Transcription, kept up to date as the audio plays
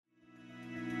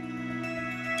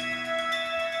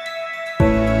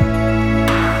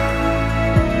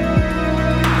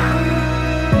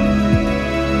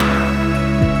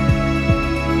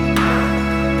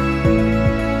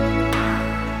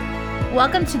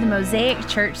Welcome to the Mosaic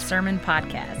Church Sermon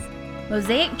Podcast.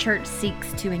 Mosaic Church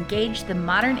seeks to engage the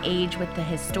modern age with the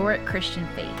historic Christian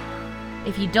faith.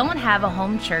 If you don't have a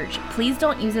home church, please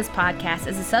don't use this podcast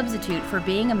as a substitute for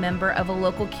being a member of a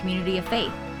local community of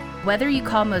faith. Whether you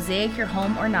call Mosaic your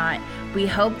home or not, we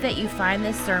hope that you find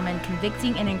this sermon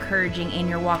convicting and encouraging in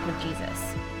your walk with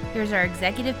Jesus. Here's our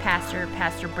executive pastor,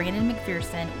 Pastor Brandon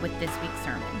McPherson, with this week's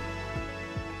sermon.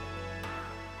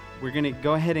 We're going to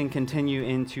go ahead and continue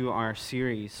into our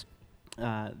series,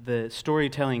 The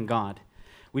Storytelling God.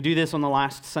 We do this on the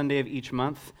last Sunday of each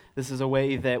month. This is a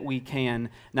way that we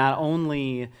can not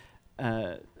only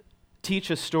teach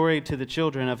a story to the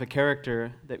children of a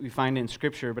character that we find in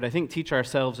Scripture, but I think teach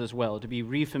ourselves as well, to be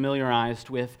refamiliarized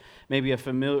with maybe a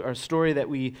story that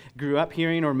we grew up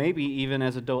hearing, or maybe even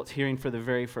as adults hearing for the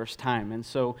very first time. And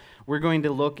so we're going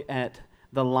to look at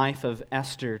the life of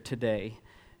Esther today.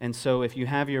 And so if you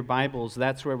have your Bibles,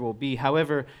 that's where we'll be.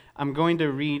 However, I'm going to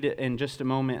read in just a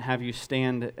moment, have you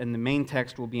stand, and the main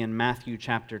text will be in Matthew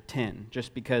chapter 10,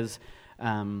 just because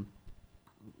I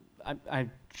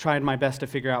tried my best to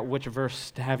figure out which verse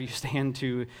to have you stand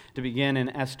to begin in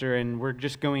Esther, and we're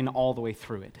just going all the way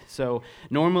through it. So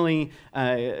normally,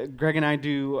 Greg and I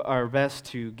do our best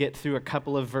to get through a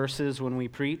couple of verses when we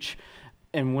preach.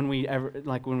 And when we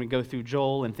go through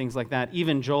Joel and things like that,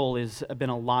 even Joel has been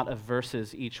a lot of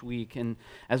verses each week. And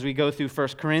as we go through 1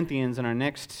 Corinthians in our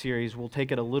next series, we'll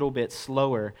take it a little bit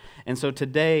slower. And so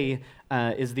today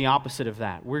is the opposite of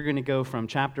that. We're going to go from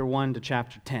chapter 1 to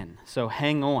chapter 10. So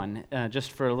hang on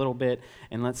just for a little bit,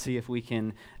 and let's see if we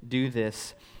can do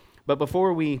this. But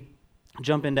before we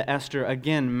jump into Esther,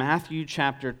 again, Matthew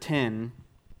chapter 10,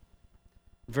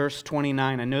 Verse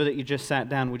 29, I know that you just sat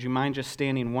down. Would you mind just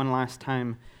standing one last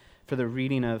time for the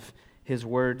reading of His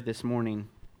Word this morning?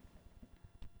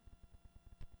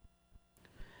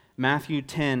 Matthew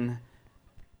 10,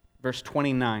 verse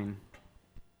 29.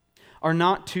 Are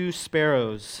not 2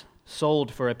 sparrows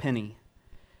sold for a penny,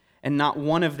 and not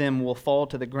one of them will fall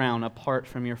to the ground apart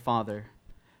from your Father?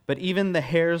 But even the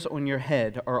hairs on your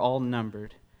head are all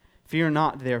numbered. Fear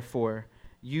not, therefore.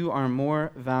 You are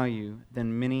more value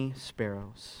than many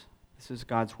sparrows. This is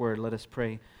God's word. Let us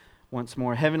pray once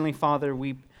more. Heavenly Father,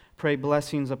 we pray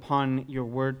blessings upon your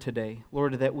word today.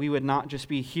 Lord, that we would not just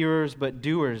be hearers, but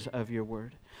doers of your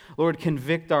word. Lord,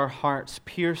 convict our hearts,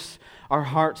 pierce our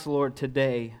hearts, Lord,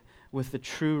 today with the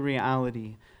true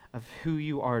reality of who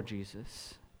you are,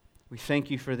 Jesus. We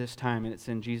thank you for this time, and it's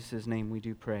in Jesus' name we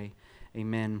do pray.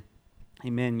 Amen.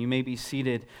 Amen. You may be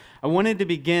seated. I wanted to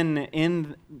begin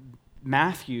in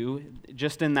Matthew,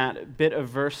 just in that bit of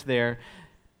verse there,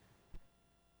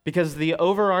 because the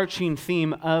overarching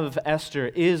theme of Esther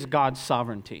is God's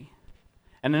sovereignty.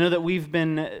 And I know that we've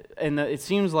been, it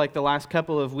seems like the last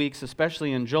couple of weeks,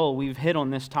 especially in Joel, we've hit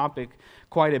on this topic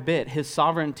quite a bit, his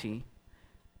sovereignty.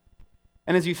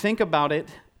 And as you think about it,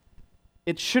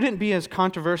 it shouldn't be as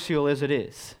controversial as it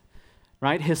is,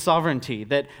 right? His sovereignty,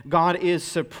 that God is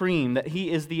supreme, that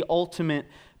He is the ultimate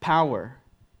power.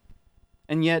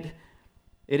 And yet,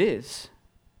 it is.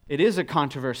 It is a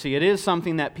controversy. It is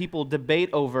something that people debate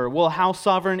over. Well, how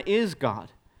sovereign is God?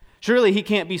 Surely He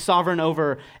can't be sovereign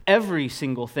over every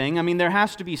single thing. I mean, there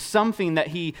has to be something that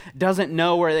He doesn't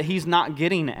know or that He's not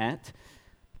getting at.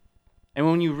 And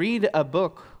when you read a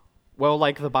book, well,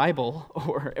 like the Bible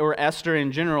or Esther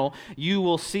in general, you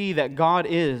will see that God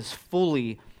is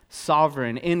fully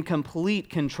sovereign, in complete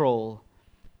control,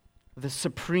 the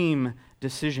supreme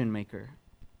decision maker.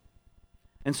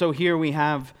 And so here we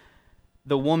have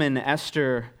the woman,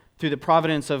 Esther, through the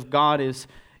providence of God, is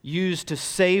used to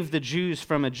save the Jews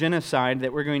from a genocide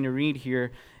that we're going to read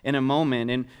here in a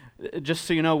moment. And just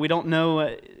so you know, we don't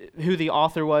know who the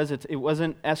author was. It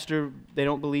wasn't Esther, they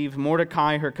don't believe.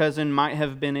 Mordecai, her cousin, might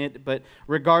have been it. But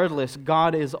regardless,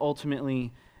 God is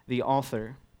ultimately the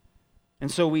author.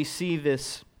 And so we see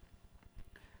this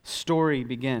story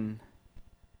begin.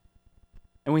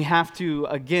 And we have to,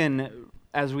 again,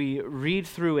 as we read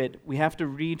through it, we have to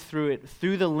read through it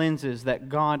through the lenses that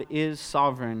God is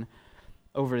sovereign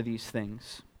over these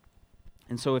things.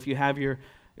 And so if you have your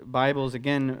Bibles,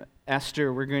 again,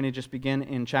 Esther, we're going to just begin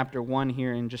in chapter 1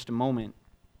 here in just a moment.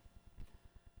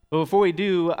 But before we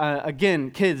do,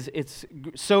 again, kids, it's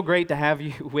so great to have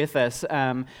you with us.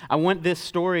 I want this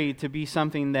story to be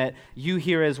something that you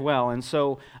hear as well. And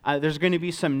so there's going to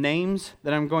be some names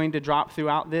that I'm going to drop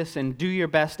throughout this, and do your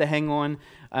best to hang on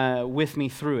with me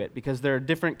through it, because there are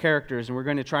different characters, and we're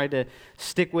going to try to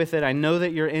stick with it. I know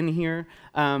that you're in here.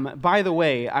 By the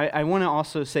way, I want to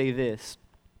also say this.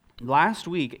 Last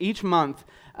week, each month,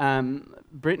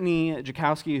 Brittany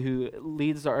Jakowski, who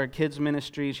leads our kids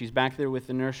ministry, she's back there with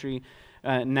the nursery,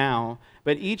 now.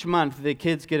 But each month, the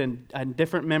kids get a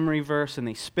different memory verse, and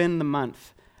they spend the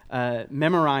month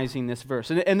memorizing this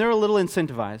verse. And they're a little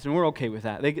incentivized, and we're okay with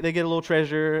that. They get a little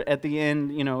treasure at the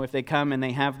end, if they come and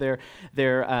they have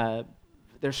their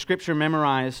scripture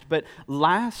memorized. But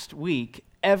last week,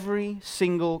 every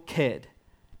single kid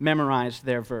memorized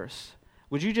their verse.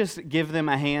 Would you just give them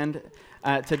a hand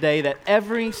today that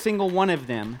every single one of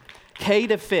them, K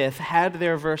to 5th, had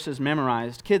their verses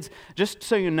memorized? Kids, just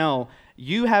so you know,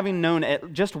 you having known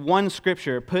just one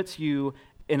scripture puts you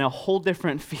in a whole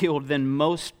different field than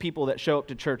most people that show up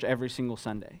to church every single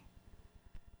Sunday.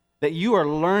 That you are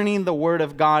learning the Word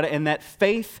of God, and that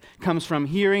faith comes from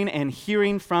hearing, and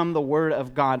hearing from the Word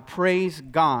of God. Praise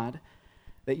God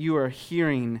that you are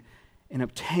hearing and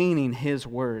obtaining His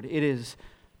Word. It is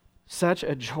such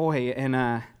a joy,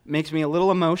 and makes me a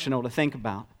little emotional to think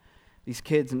about these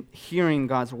kids hearing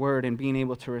God's Word and being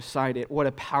able to recite it. What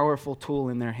a powerful tool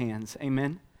in their hands.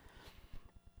 Amen?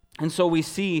 And so we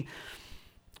see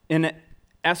in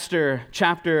Esther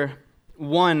chapter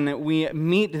 1, we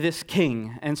meet this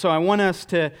king. And so I want us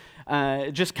to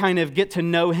just kind of get to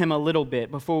know him a little bit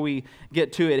before we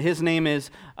get to it. His name is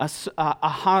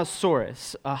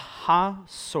Ahasuerus.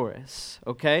 Ahasuerus,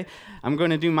 okay? I'm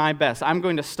going to do my best. I'm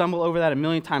going to stumble over that a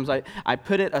million times. I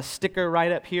put a sticker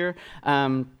right up here.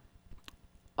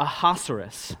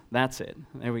 Ahasuerus, that's it.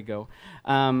 There we go.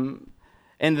 And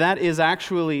that is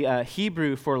actually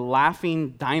Hebrew for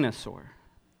laughing dinosaur.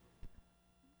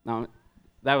 No,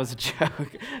 that was a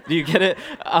joke. Do you get it?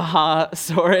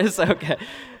 Ahasuerus? Okay.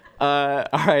 All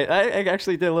right. I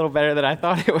actually did a little better than I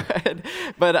thought it would.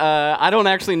 But I don't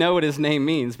actually know what his name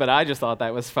means, but I just thought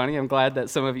that was funny. I'm glad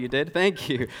that some of you did. Thank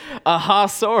you.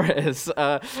 Ahasuerus.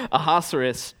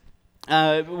 Ahasuerus.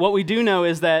 What we do know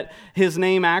is that his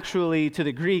name actually to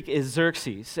the Greek is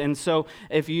Xerxes. And so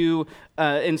if you,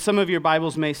 in some of your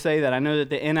Bibles may say that, I know that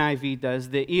the NIV does,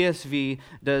 the ESV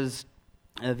does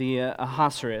the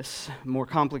Ahasuerus, more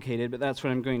complicated, but that's what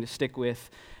I'm going to stick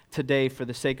with today for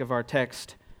the sake of our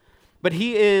text. But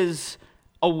he is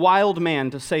a wild man,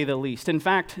 to say the least. In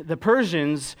fact, the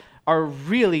Persians are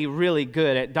really, really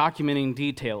good at documenting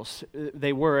details.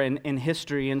 They were in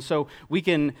history, and so we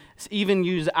can even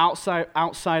use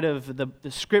outside of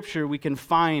the scripture, we can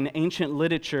find ancient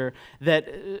literature that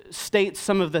states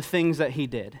some of the things that he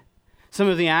did, some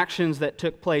of the actions that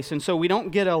took place. And so we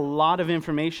don't get a lot of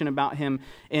information about him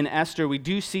in Esther. We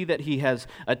do see that he has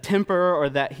a temper, or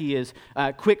that he is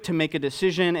quick to make a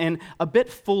decision and a bit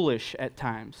foolish at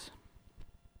times.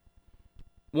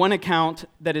 One account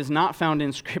that is not found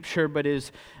in Scripture but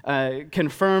is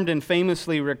confirmed and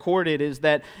famously recorded is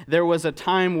that there was a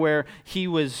time where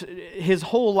his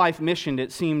whole life mission,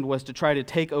 it seemed, was to try to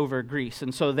take over Greece.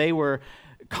 And so they were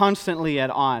constantly at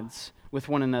odds with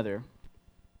one another.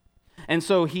 And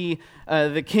so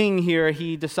the king here,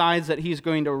 he decides that he's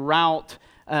going to route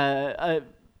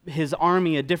his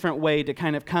army a different way to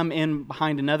kind of come in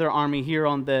behind another army here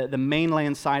on the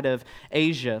mainland side of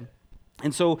Asia.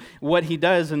 And so what he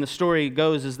does, and the story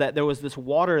goes, is that there was this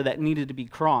water that needed to be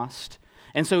crossed.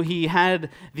 And so he had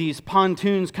these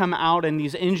pontoons come out, and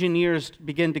these engineers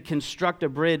begin to construct a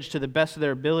bridge to the best of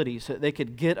their ability so that they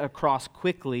could get across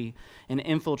quickly and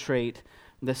infiltrate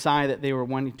the side that they were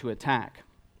wanting to attack.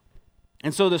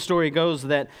 And so the story goes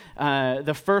that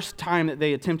the first time that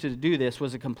they attempted to do this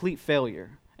was a complete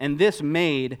failure. And this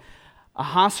made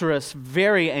Ahasuerus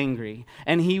very angry,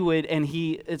 and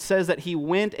it says that he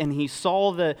went and he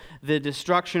saw the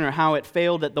destruction, or how it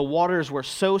failed, that the waters were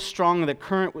so strong, the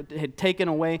current had taken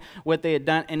away what they had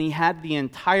done, and he had the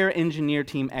entire engineer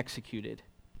team executed.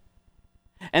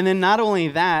 And then not only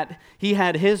that, he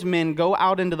had his men go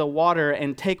out into the water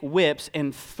and take whips,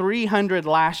 and 300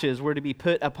 lashes were to be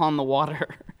put upon the water.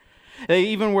 They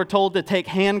even were told to take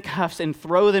handcuffs and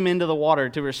throw them into the water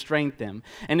to restrain them,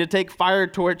 and to take fire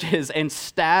torches and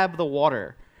stab the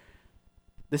water.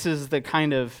 This is the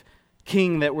kind of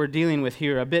king that we're dealing with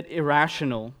here, a bit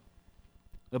irrational,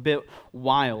 a bit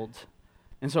wild.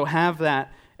 And so have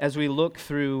that as we look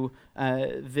through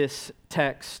this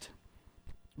text.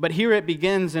 But here it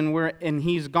begins, and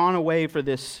he's gone away for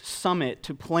this summit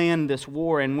to plan this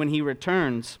war, and when he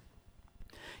returns,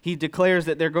 he declares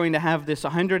that they're going to have this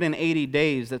 180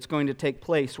 days that's going to take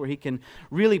place where he can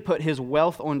really put his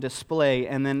wealth on display,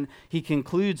 and then he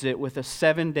concludes it with a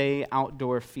 7-day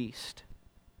outdoor feast.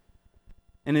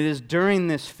 And it is during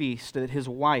this feast that his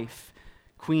wife,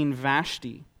 Queen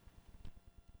Vashti,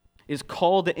 is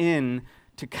called in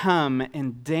to come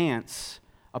and dance,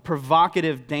 a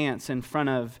provocative dance in front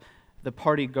of the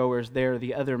party goers there,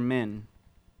 the other men.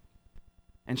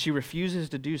 And she refuses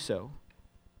to do so.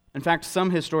 In fact,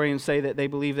 some historians say that they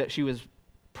believe that she was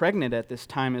pregnant at this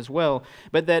time as well,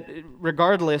 but that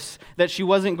regardless, that she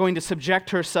wasn't going to subject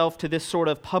herself to this sort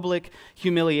of public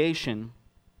humiliation.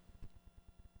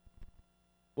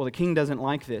 Well, the king doesn't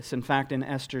like this. In fact, in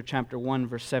Esther chapter 1,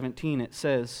 verse 17, it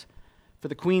says, "For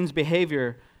the queen's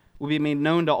behavior will be made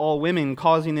known to all women,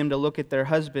 causing them to look at their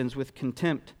husbands with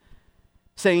contempt,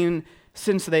 saying,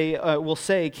 since they will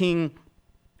say, King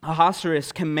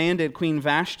Ahasuerus commanded Queen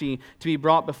Vashti to be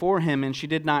brought before him, and she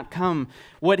did not come."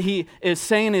 What he is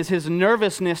saying is his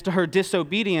nervousness to her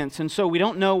disobedience, and so we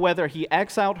don't know whether he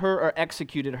exiled her or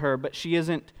executed her, but she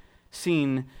isn't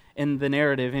seen in the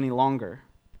narrative any longer.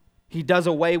 He does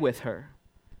away with her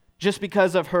just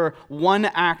because of her one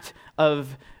act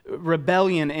of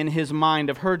rebellion in his mind,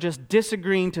 of her just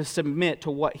disagreeing to submit to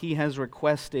what he has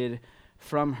requested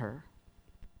from her.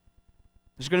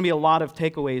 There's going to be a lot of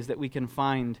takeaways that we can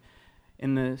find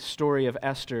in the story of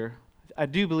Esther. I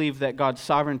do believe that God's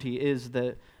sovereignty is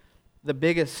the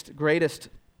biggest, greatest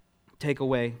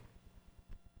takeaway.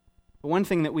 But one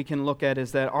thing that we can look at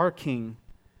is that our King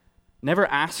never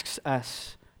asks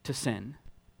us to sin.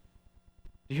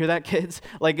 You hear that, kids?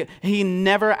 Like, he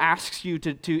never asks you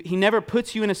he never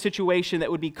puts you in a situation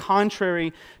that would be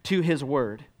contrary to his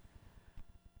word.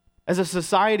 As a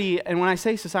society, and when I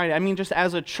say society, I mean just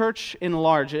as a church in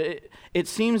large, it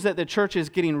seems that the church is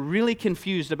getting really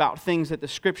confused about things that the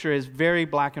Scripture is very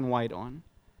black and white on.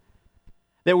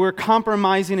 That we're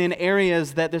compromising in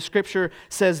areas that the Scripture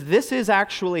says this is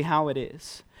actually how it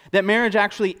is. That marriage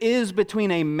actually is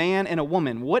between a man and a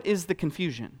woman. What is the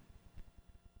confusion?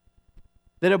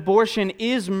 That abortion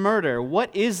is murder.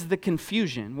 What is the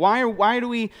confusion? Why do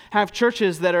we have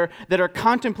churches that are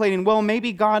contemplating, well,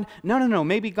 maybe God, no,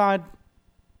 maybe God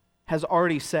has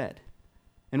already said,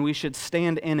 and we should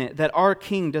stand in it, that our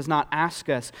King does not ask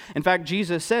us. In fact,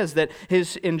 Jesus says that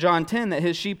in John 10, that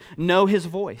his sheep know his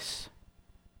voice.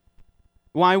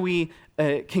 Why we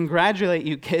congratulate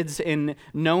you, kids, in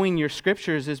knowing your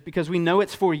scriptures is because we know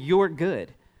it's for your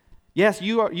good. Yes,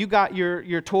 you got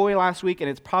your toy last week and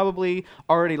it's probably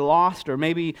already lost or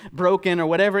maybe broken or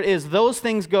whatever it is. Those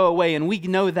things go away and we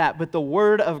know that, but the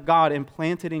word of God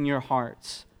implanted in your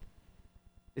hearts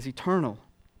is eternal.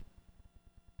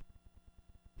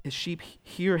 His sheep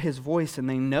hear his voice and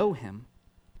they know him.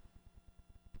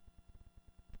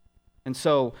 And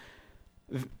so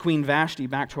Queen Vashti,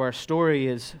 back to our story,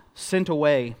 is sent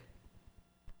away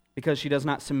because she does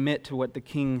not submit to what the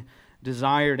king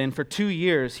desired. And for 2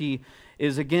 years, he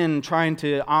is again trying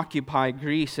to occupy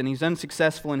Greece, and he's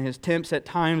unsuccessful in his attempts at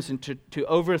times and to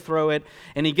overthrow it.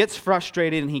 And he gets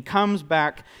frustrated, and he comes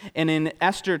back. And in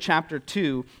Esther chapter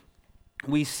 2,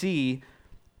 we see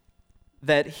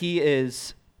that he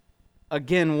is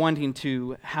again wanting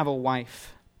to have a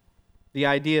wife. The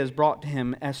idea is brought to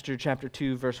him, Esther chapter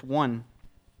 2, verse 1.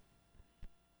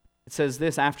 It says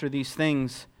this, "After these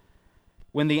things,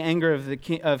 when the anger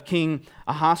of King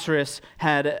Ahasuerus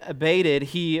had abated,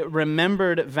 he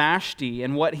remembered Vashti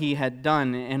and what he had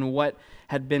done and what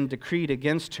had been decreed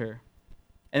against her.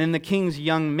 And then the king's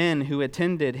young men who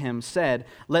attended him said,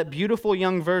 'Let beautiful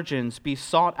young virgins be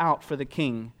sought out for the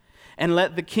king, and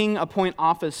let the king appoint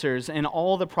officers in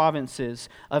all the provinces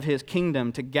of his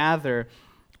kingdom to gather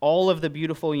all of the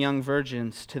beautiful young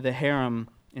virgins to the harem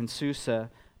in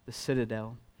Susa, the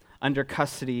citadel, under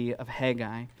custody of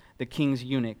Haggai, the king's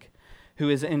eunuch, who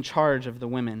is in charge of the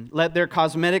women. Let their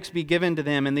cosmetics be given to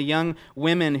them, and the young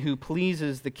women who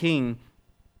pleases the king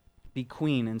be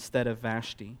queen instead of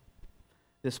Vashti.'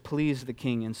 This pleased the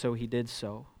king, and so he did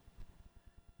so."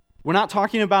 We're not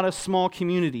talking about a small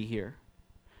community here.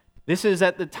 This is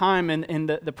at the time, in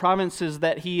the provinces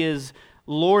that he is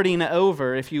lording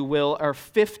over, if you will, are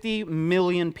 50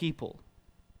 million people.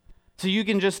 So you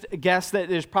can just guess that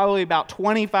there's probably about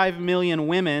 25 million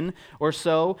women or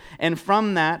so, and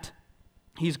from that,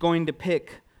 he's going to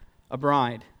pick a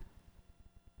bride.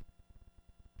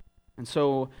 And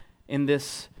so in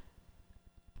this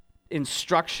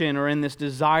instruction or in this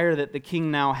desire that the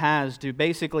king now has to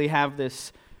basically have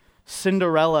this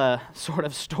Cinderella sort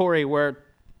of story where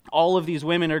all of these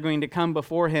women are going to come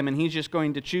before him and he's just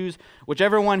going to choose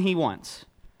whichever one he wants.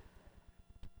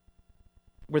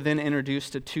 We're then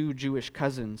introduced to two Jewish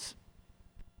cousins,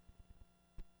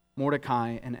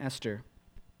 Mordecai and Esther.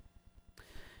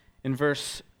 In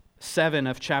verse 7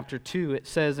 of chapter 2, it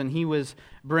says, "And he was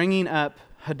bringing up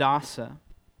Hadassah,"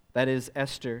 that is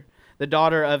Esther, "the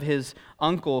daughter of his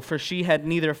uncle, for she had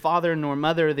neither father nor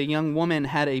mother. The young woman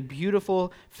had a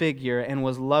beautiful figure and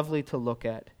was lovely to look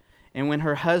at. And when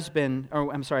her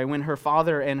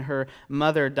father and her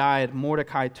mother died,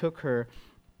 Mordecai took her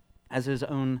as his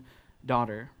own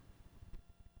daughter."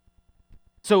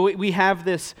 So we have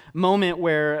this moment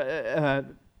where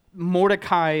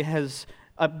Mordecai has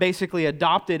basically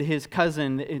adopted his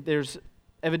cousin. There's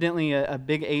evidently a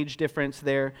big age difference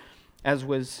there, as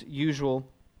was usual.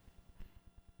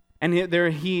 And there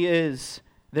he is.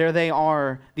 There they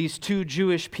are, these two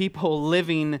Jewish people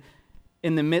living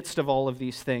in the midst of all of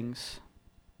these things.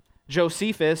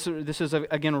 Josephus, this is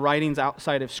again writings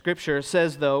outside of Scripture,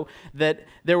 says though that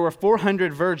there were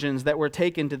 400 virgins that were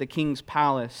taken to the king's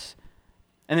palace,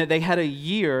 and that they had a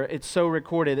year, it's so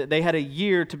recorded, that they had a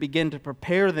year to begin to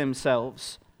prepare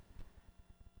themselves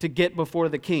to get before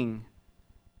the king,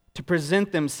 to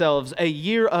present themselves, a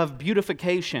year of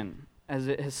beautification, as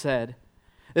it has said.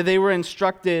 That they were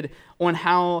instructed on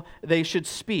how they should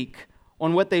speak,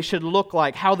 on what they should look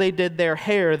like, how they did their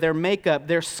hair, their makeup,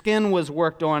 their skin was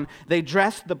worked on. They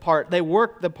dressed the part, they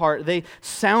worked the part, they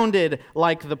sounded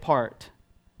like the part.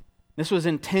 This was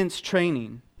intense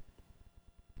training.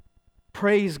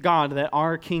 Praise God that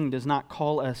our King does not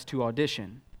call us to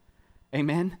audition.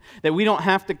 Amen? That we don't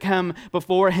have to come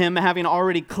before Him having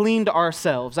already cleaned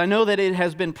ourselves. I know that it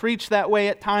has been preached that way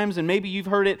at times, and maybe you've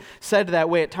heard it said that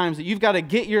way at times, that you've got to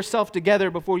get yourself together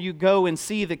before you go and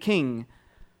see the King.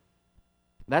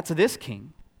 That's this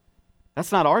King.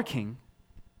 That's not our King.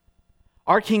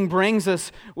 Our King brings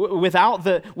us without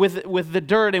with the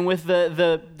dirt and with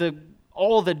the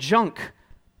all the junk.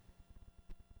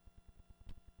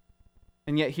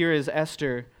 And yet here is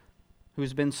Esther,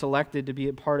 who's been selected to be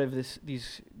a part of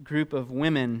these group of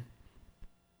women,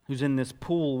 who's in this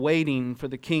pool waiting for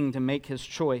the king to make his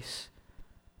choice.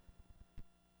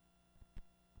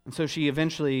 And so she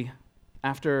eventually,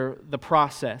 after the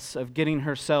process of getting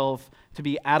herself to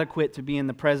be adequate to be in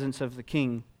the presence of the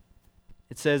king,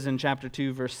 it says in chapter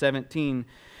 2, verse 17,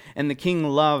 "And the king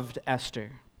loved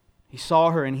Esther. He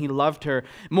saw her and he loved her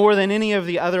more than any of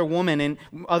the other women,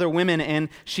 and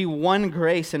she won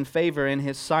grace and favor in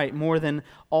his sight more than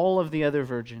all of the other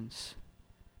virgins,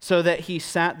 so that he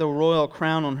sat the royal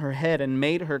crown on her head and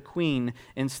made her queen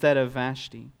instead of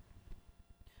Vashti.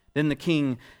 Then the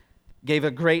king gave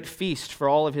a great feast for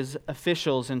all of his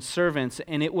officials and servants,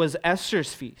 and it was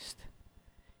Esther's feast.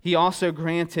 He also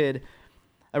granted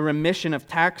a remission of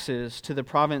taxes to the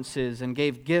provinces and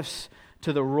gave gifts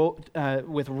to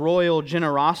with royal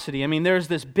generosity." I mean, there's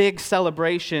this big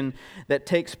celebration that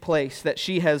takes place, that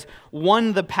she has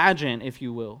won the pageant, if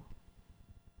you will,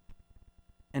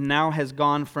 and now has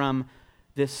gone from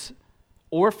this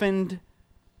orphaned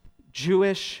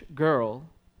Jewish girl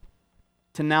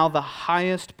to now the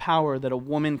highest power that a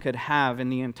woman could have in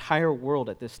the entire world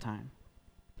at this time.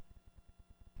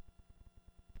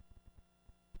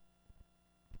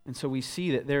 And so we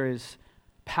see that there is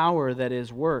power that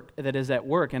is at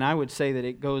work, and I would say that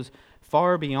it goes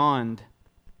far beyond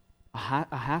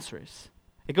Ahasuerus.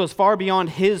 It goes far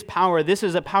beyond his power. This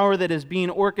is a power that is being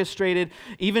orchestrated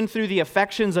even through the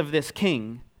affections of this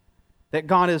king, that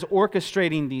God is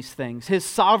orchestrating these things, his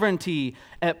sovereignty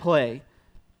at play.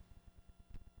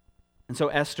 And so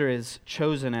Esther is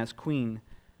chosen as queen,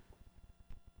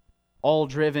 all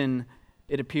driven,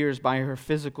 it appears, by her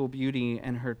physical beauty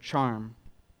and her charm.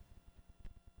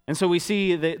 And so we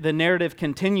see the narrative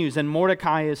continues, and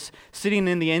Mordecai is sitting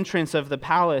in the entrance of the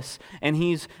palace, and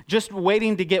he's just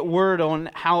waiting to get word on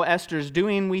how Esther's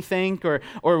doing, we think, or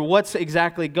what's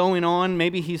exactly going on.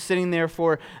 Maybe he's sitting there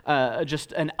for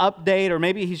just an update, or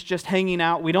maybe he's just hanging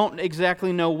out. We don't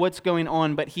exactly know what's going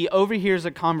on, but he overhears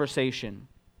a conversation.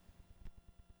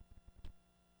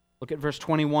 Look at verse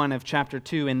 21 of chapter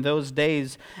 2. "In those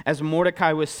days, as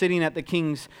Mordecai was sitting at the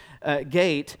king's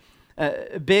gate,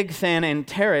 Bigthan and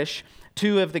Teresh,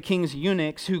 two of the king's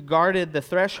eunuchs who guarded the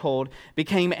threshold,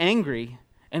 became angry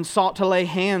and sought to lay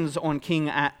hands on King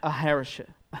Ahasuerus."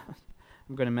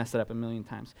 I'm going to mess it up a million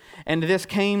times. "And this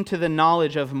came to the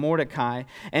knowledge of Mordecai,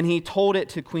 and he told it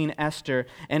to Queen Esther,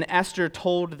 and Esther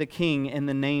told the king in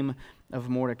the name of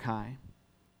Mordecai.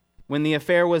 When the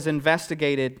affair was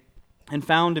investigated and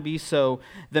found to be so,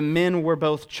 the men were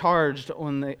both charged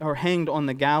hanged on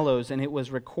the gallows, and it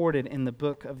was recorded in the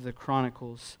book of the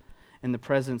Chronicles in the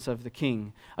presence of the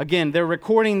king." Again, they're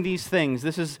recording these things.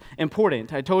 This is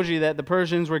important. I told you that the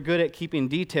Persians were good at keeping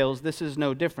details. This is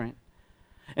no different.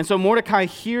 And so Mordecai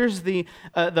hears the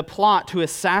plot to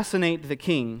assassinate the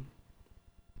king.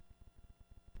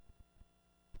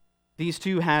 These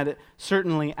two had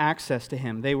certainly access to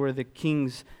him. They were the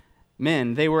king's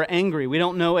men. They were angry. We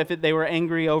don't know if they were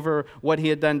angry over what he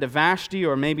had done to Vashti,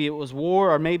 or maybe it was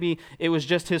war, or maybe it was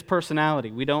just his personality.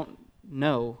 We don't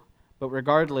know. But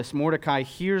regardless, Mordecai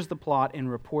hears the plot and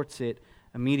reports it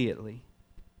immediately.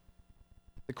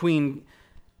 The queen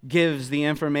gives the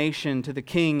information to the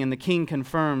king, and the king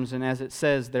confirms, and as it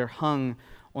says, they're hung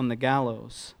on the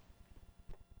gallows.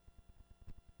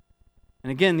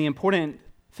 And again, the important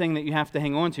thing that you have to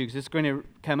hang on to, because it's going to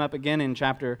come up again in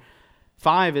chapter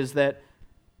 5, is that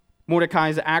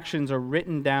Mordecai's actions are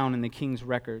written down in the king's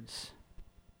records.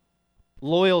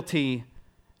 Loyalty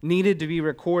needed to be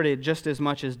recorded just as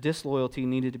much as disloyalty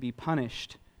needed to be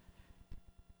punished.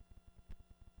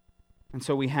 And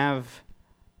so we have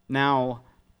now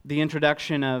the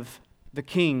introduction of the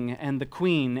king and the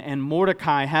queen, and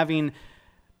Mordecai having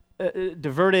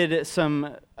diverted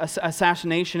some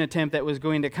assassination attempt that was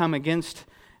going to come against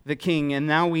the king. And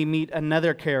now we meet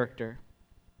another character.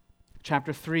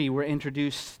 Chapter 3, we're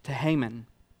introduced to Haman.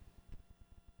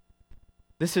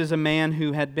 This is a man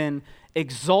who had been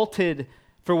exalted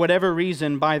for whatever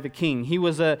reason by the king. He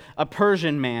was a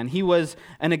Persian man. He was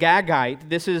an Agagite.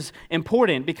 This is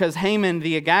important because Haman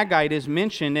the Agagite is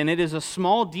mentioned, and it is a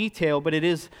small detail, but it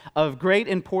is of great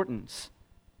importance.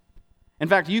 In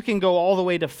fact, you can go all the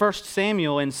way to 1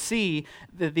 Samuel and see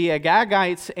that the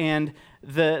Agagites and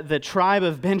the tribe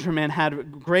of Benjamin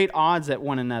had great odds at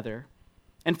one another.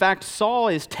 In fact, Saul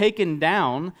is taken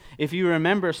down. If you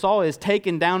remember, Saul is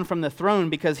taken down from the throne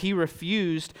because he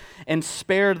refused and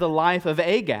spared the life of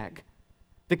Agag,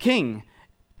 the king.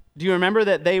 Do you remember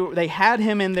that they had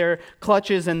him in their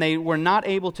clutches and they were not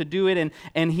able to do it,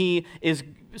 and he is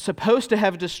supposed to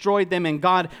have destroyed them, and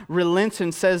God relents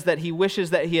and says that he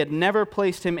wishes that he had never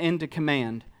placed him into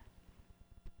command.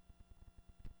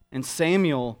 And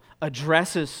Samuel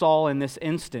addresses Saul in this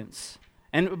instance.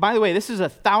 And by the way, this is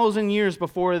 1,000 years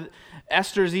before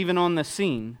Esther's even on the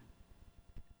scene.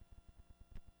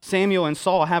 Samuel and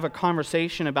Saul have a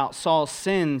conversation about Saul's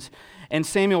sins, and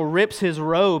Samuel rips his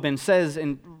robe and says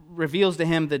and reveals to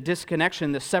him the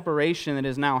disconnection, the separation that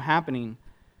is now happening.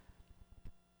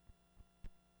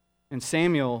 And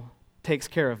Samuel takes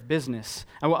care of business.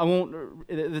 I won't.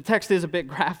 The text is a bit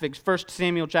graphic. 1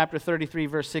 Samuel chapter 33,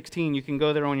 verse 16. You can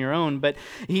go there on your own. But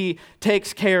he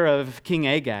takes care of King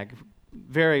Agag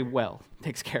very well.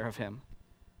 Takes care of him.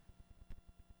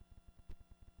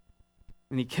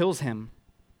 And he kills him.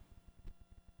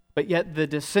 But yet the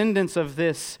descendants of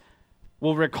this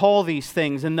will recall these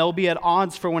things, and they'll be at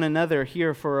odds for one another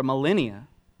here for a millennia.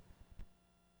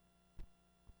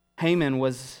 Haman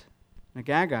was an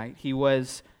Agagite. He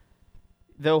was,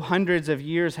 though hundreds of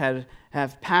years have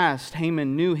passed,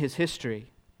 Haman knew his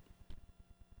history.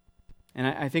 And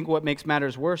I think what makes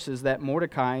matters worse is that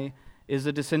Mordecai is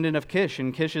a descendant of Kish,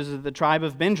 and Kish is the tribe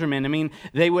of Benjamin. I mean,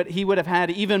 he would have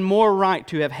had even more right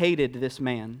to have hated this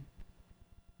man.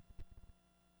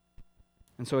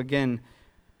 And so again,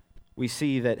 we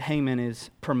see that Haman is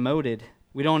promoted.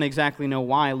 We don't exactly know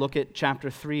why. Look at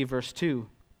chapter 3, verse 2.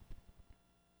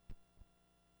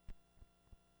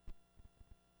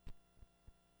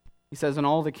 He says, "And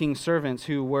all the king's servants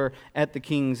who were at the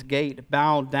king's gate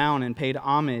bowed down and paid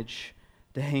homage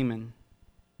to Haman.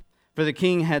 For the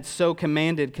king had so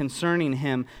commanded concerning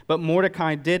him, but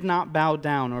Mordecai did not bow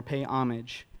down or pay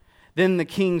homage. Then the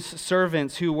king's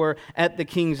servants who were at the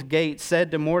king's gate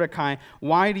said to Mordecai,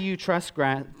 'Why do you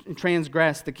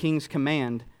transgress the king's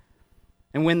command?'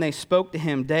 And when they spoke to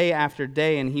him day after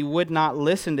day and he would not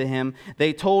listen to him,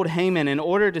 they told Haman in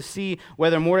order to see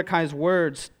whether Mordecai's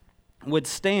words would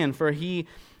stand, for he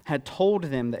had told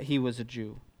them that he was a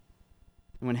Jew.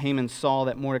 And when Haman saw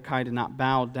that Mordecai did not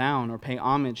bow down or pay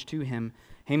homage to him,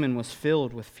 Haman was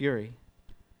filled with fury.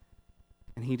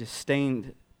 And he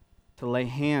disdained to lay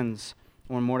hands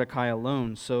on Mordecai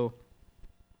alone. So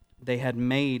they had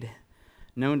made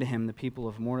known to him the people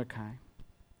of Mordecai.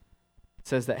 It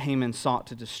says that Haman sought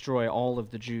to destroy all of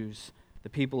the Jews, the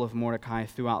people of Mordecai,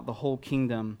 throughout the whole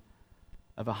kingdom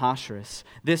of Ahasuerus.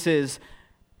 This is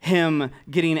him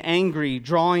getting angry,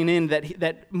 drawing in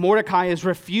that Mordecai is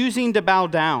refusing to bow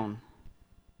down.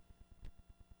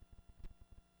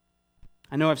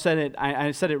 I know I've said it.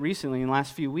 I said it recently in the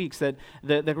last few weeks that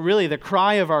really the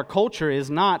cry of our culture is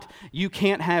not you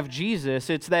can't have Jesus.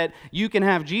 It's that you can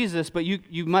have Jesus, but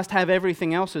you must have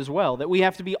everything else as well. That we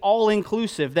have to be all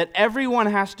inclusive. That everyone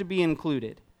has to be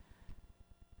included.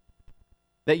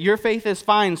 That your faith is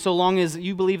fine so long as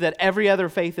you believe that every other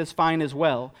faith is fine as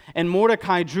well. And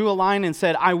Mordecai drew a line and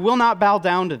said, "I will not bow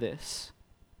down to this."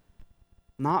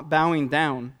 Not bowing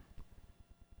down.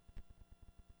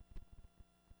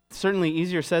 Certainly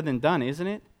easier said than done, isn't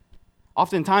it?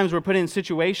 Oftentimes we're put in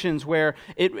situations where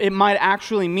it might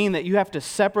actually mean that you have to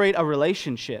separate a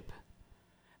relationship,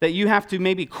 that you have to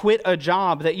maybe quit a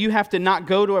job, that you have to not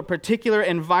go to a particular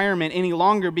environment any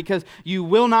longer because you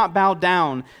will not bow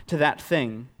down to that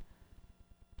thing.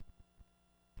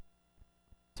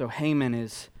 So Haman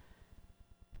is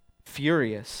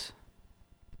furious.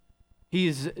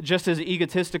 He's just as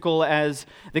egotistical as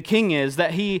the king is,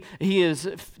 that he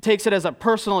takes it as a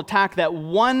personal attack that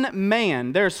one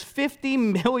man, there's 50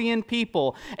 million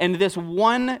people, and this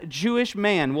one Jewish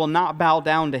man will not bow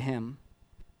down to him.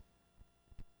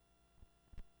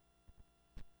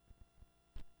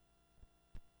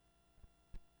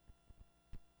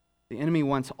 The enemy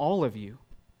wants all of you,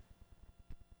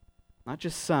 not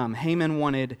just some. Haman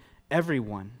wanted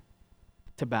everyone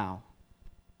to bow.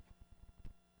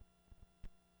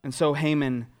 And so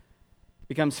Haman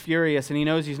becomes furious, and he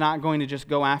knows he's not going to just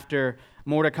go after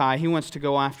Mordecai. He wants to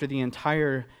go after the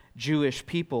entire Jewish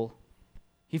people.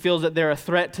 He feels that they're a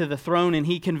threat to the throne, and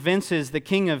he convinces the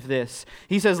king of this.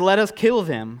 He says, "Let us kill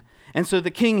them." And so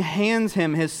the king hands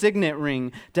him his signet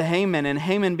ring to Haman, and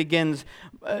Haman begins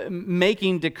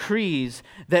making decrees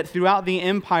that throughout the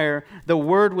empire the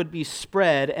word would be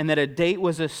spread and that a date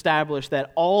was established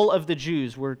that all of the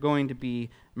Jews were going to be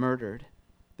murdered.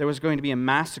 There was going to be a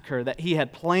massacre, that he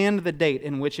had planned the date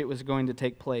in which it was going to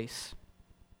take place.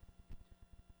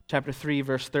 Chapter 3,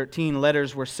 verse 13,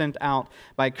 letters were sent out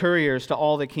by couriers to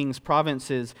all the king's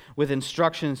provinces with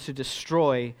instructions to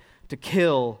destroy, to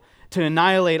kill, to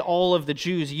annihilate all of the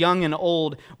Jews, young and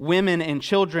old, women and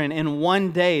children, in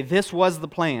one day. This was the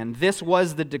plan. This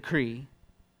was the decree.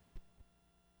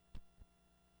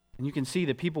 And you can see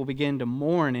the people begin to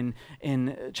mourn.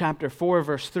 In chapter 4,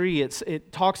 verse 3,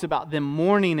 it talks about them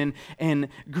mourning and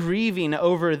grieving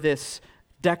over this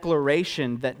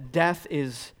declaration that death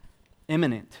is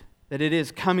imminent, that it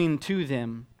is coming to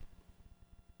them.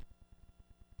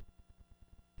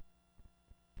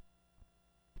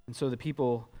 And so the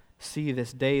people see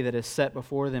this day that is set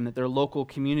before them, that their local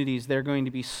communities, they're going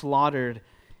to be slaughtered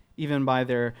even by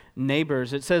their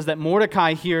neighbors. It says that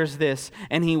Mordecai hears this,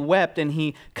 and he wept, and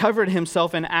he covered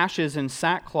himself in ashes and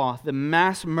sackcloth, the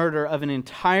mass murder of an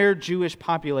entire Jewish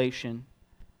population.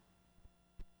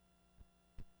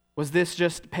 Was this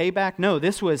just payback? No,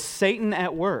 this was Satan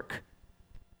at work.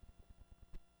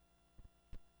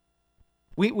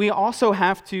 We also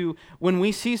have to, when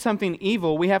we see something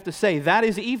evil, we have to say, that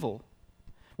is evil.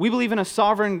 We believe in a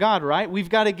sovereign God, right? We've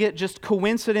got to get just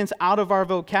coincidence out of our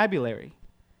vocabulary.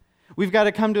 We've got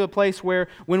to come to a place where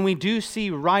when we do see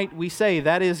right, we say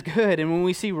that is good. And when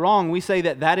we see wrong, we say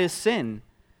that is sin.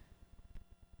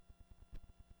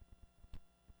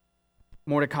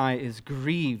 Mordecai is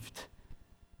grieved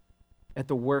at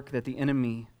the work that the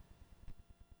enemy.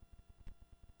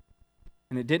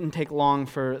 And it didn't take long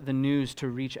for the news to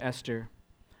reach Esther.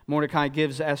 Mordecai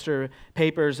gives Esther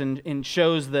papers and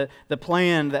shows the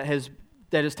plan that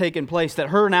has taken place, that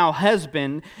her now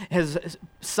husband has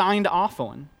signed off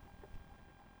on.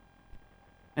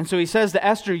 And so he says to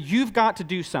Esther, you've got to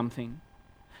do something.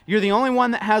 You're the only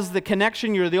one that has the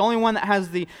connection. You're the only one that has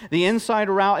the inside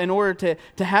route in order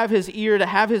to have his ear, to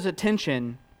have his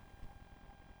attention.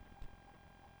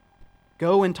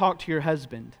 Go and talk to your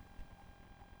husband.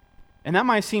 And that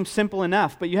might seem simple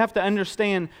enough, but you have to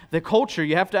understand the culture.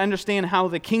 You have to understand how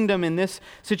the kingdom in this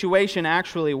situation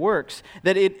actually works.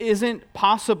 That it isn't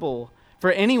possible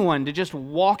for anyone to just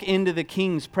walk into the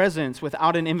king's presence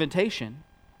without an invitation.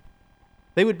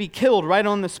 They would be killed right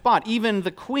on the spot, even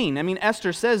the queen. I mean,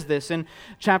 Esther says this in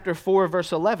chapter 4,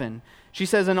 verse 11. She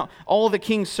says, and all the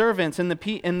king's servants and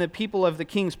the people of the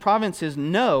king's provinces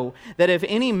know that if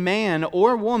any man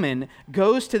or woman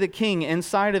goes to the king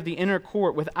inside of the inner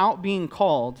court without being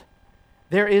called,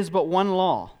 there is but one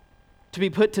law, to be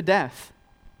put to death,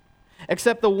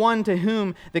 except the one to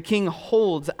whom the king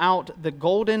holds out the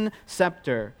golden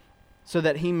scepter so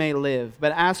that he may live.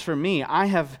 But as for me, I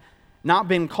have not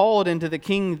been called into the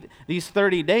king these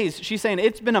 30 days. She's saying,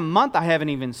 it's been a month I haven't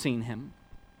even seen him.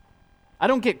 I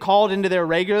don't get called into there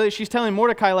regularly. She's telling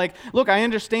Mordecai, like, look, I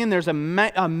understand there's a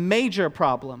major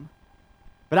problem,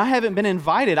 but I haven't been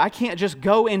invited. I can't just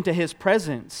go into his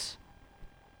presence.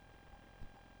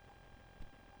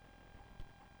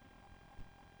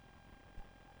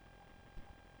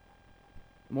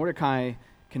 Mordecai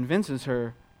convinces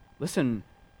her, listen,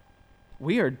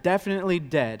 we are definitely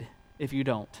dead if you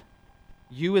don't.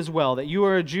 You as well, that you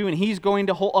are a Jew and he's going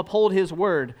to uphold his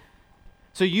word.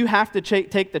 So you have to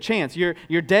take the chance.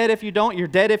 You're dead if you don't. You're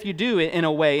dead if you do, in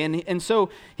a way. And so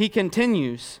he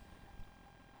continues.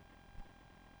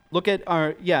 Look at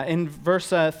in verse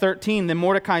 13, then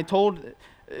Mordecai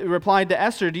replied to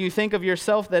Esther, do you think of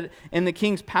yourself that in the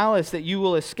king's palace that you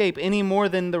will escape any more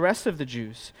than the rest of the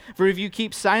Jews? For if you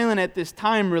keep silent at this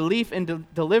time, relief and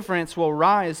deliverance will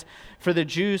rise for the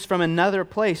Jews from another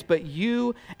place, but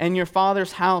you and your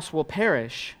father's house will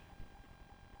perish.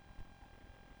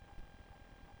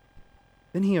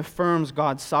 Then he affirms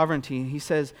God's sovereignty. He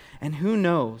says, and who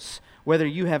knows whether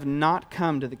you have not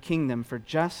come to the kingdom for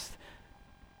just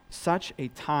such a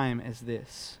time as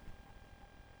this.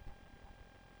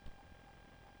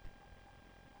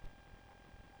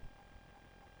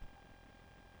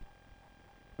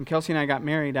 When Kelsey and I got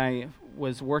married, I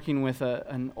was working with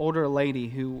an older lady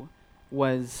who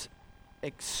was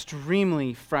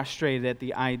extremely frustrated at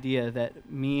the idea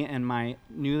that me and my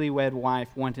newlywed wife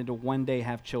wanted to one day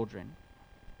have children.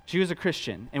 She was a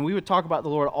Christian, and we would talk about the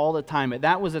Lord all the time, but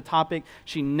that was a topic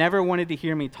she never wanted to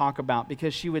hear me talk about,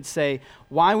 because she would say,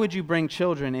 why would you bring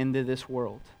children into this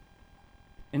world,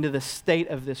 into the state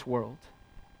of this world?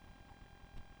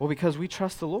 Well, because we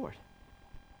trust the Lord.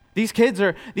 These kids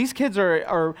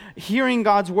are hearing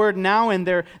God's word now, and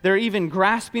they're even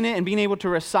grasping it and being able to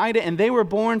recite it, and they were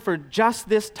born for just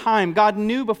this time. God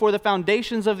knew before the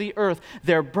foundations of the earth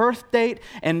their birth date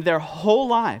and their whole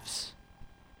lives.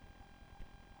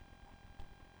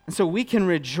 And so we can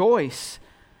rejoice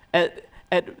at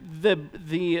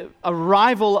the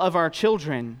arrival of our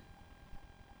children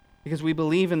because we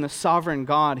believe in the sovereign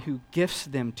God who gifts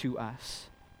them to us.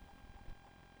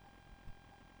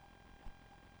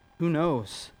 Who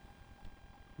knows?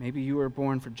 Maybe you were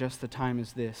born for just the time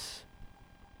as this.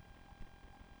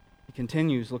 He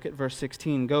continues, look at verse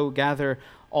 16. Go gather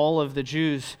all of the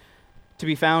Jews to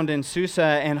be found in Susa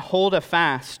and hold a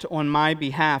fast on my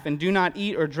behalf, and do not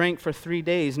eat or drink for 3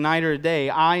 days, night or day.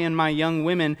 I and my young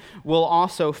women will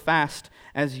also fast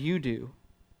as you do.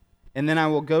 And then I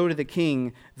will go to the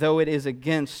king, though it is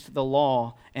against the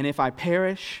law. And if I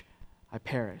perish, I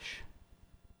perish.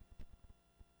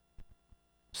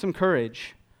 Some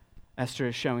courage Esther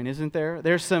is showing, isn't there?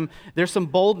 There's some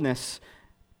boldness.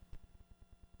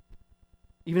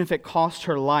 Even if it costs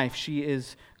her life, she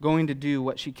is going to do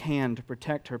what she can to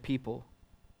protect her people.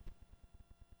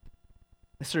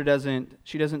 Esther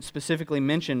doesn't specifically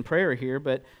mention prayer here,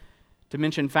 but to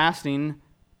mention fasting,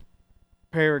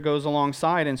 prayer goes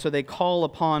alongside, and so they call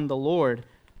upon the Lord.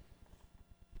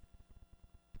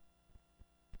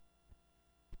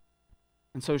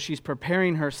 And so she's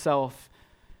preparing herself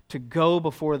to go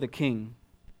before the king.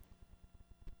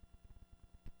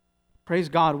 Praise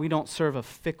God, we don't serve a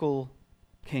fickle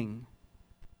king.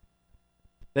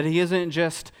 That he isn't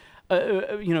just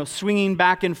swinging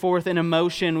back and forth in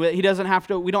emotion. We don't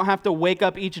have to wake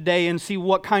up each day and see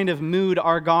what kind of mood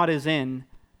our God is in.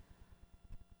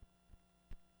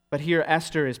 But here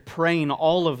Esther is praying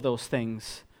all of those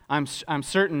things. I'm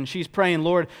certain she's praying,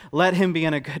 Lord, let him be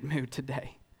in a good mood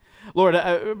today. Lord,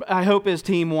 I hope his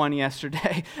team won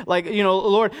yesterday.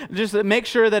 Lord, just make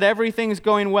sure that everything's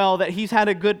going well, that he's had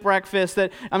a good breakfast,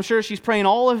 that I'm sure she's praying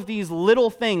all of these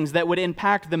little things that would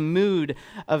impact the mood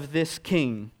of this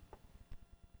king.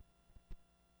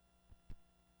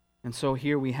 And so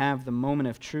here we have the moment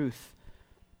of truth.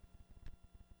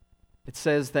 It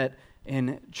says that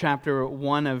in chapter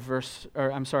 5,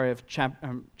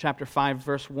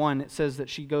 verse 1, it says that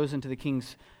she goes into the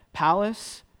king's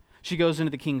palace. She goes into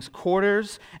the king's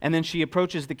quarters, and then she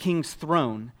approaches the king's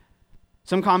throne.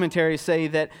 Some commentaries say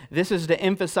that this is to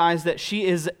emphasize that she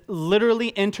is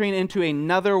literally entering into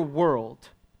another world.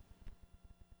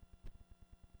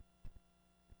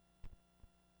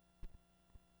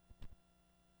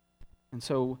 And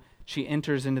so she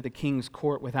enters into the king's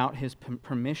court without his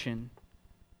permission.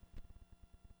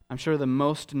 I'm sure the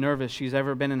most nervous she's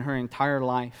ever been in her entire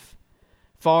life.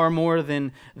 Far more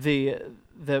than the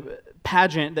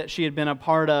pageant that she had been a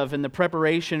part of and the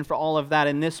preparation for all of that.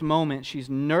 In this moment, she's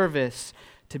nervous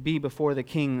to be before the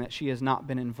king that she has not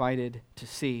been invited to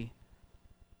see.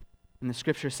 And the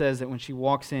scripture says that when she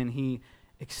walks in, he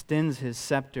extends his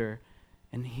scepter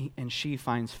and she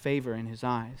finds favor in his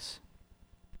eyes.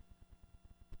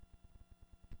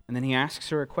 And then he asks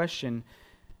her a question,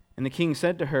 and the king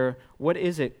said to her, "What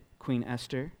is it, Queen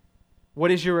Esther?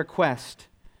 What is your request?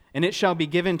 And it shall be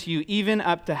given to you even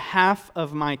up to half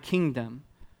of my kingdom."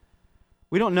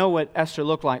 We don't know what Esther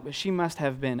looked like, but she must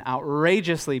have been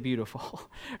outrageously beautiful,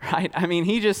 right? I mean,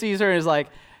 he just sees her as like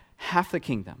half the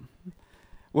kingdom.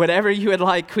 Whatever you would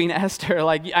like, Queen Esther,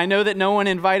 like, I know that no one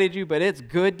invited you, but it's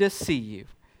good to see you.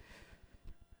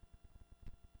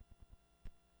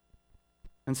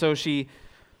 And so she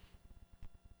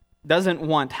doesn't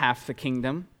want half the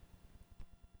kingdom.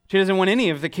 She doesn't want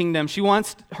any of the kingdom. She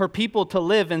wants her people to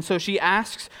live. And so she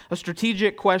asks a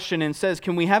strategic question and says,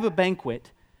 "Can we have a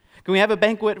banquet? Can we have a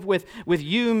banquet with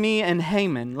you, me, and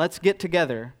Haman? Let's get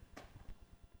together."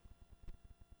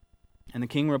 And the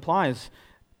king replies,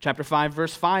 chapter 5,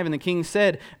 verse 5, and the king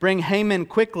said, "Bring Haman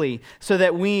quickly, so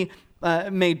that we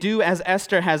may do as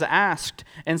Esther has asked.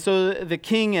 And so the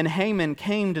king and Haman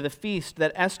came to the feast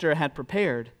that Esther had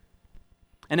prepared.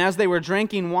 And as they were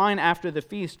drinking wine after the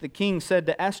feast, the king said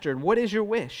to Esther, "What is your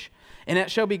wish? And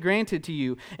it shall be granted to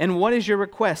you. And what is your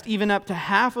request? Even up to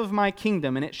half of my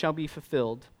kingdom, and it shall be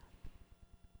fulfilled."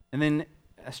 And then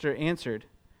Esther answered,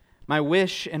 "My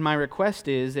wish and my request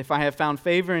is, if I have found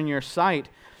favor in your sight,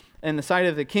 in the sight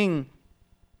of the king,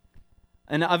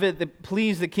 and of it that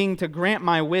please the king to grant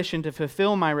my wish and to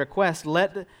fulfill my request,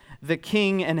 let the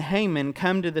king and Haman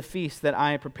come to the feast that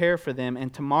I prepare for them,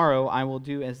 and tomorrow I will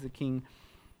do as the king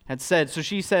had said." So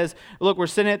she says, look, we're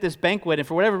sitting at this banquet, and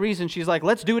for whatever reason, she's like,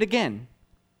 let's do it again.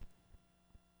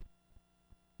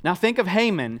 Now think of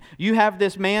Haman. You have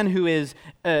this man who is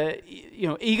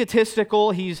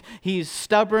egotistical. He's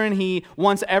stubborn. He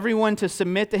wants everyone to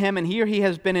submit to him. And here he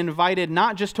has been invited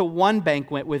not just to one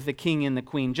banquet with the king and the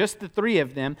queen, just the three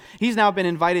of them. He's now been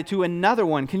invited to another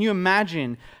one. Can you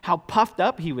imagine how puffed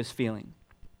up he was feeling?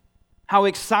 How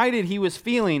excited he was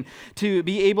feeling to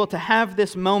be able to have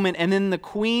this moment, and then the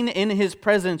queen in his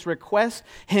presence requests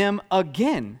him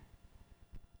again.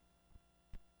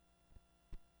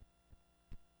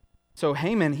 So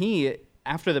Haman,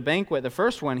 after the banquet, the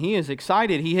first one, he is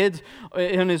excited. He heads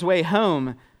on his way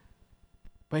home,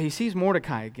 but he sees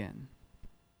Mordecai again.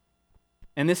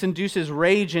 And this induces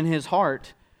rage in his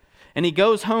heart. And he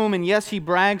goes home, and yes, he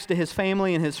brags to his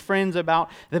family and his friends about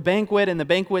the banquet and the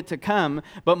banquet to come,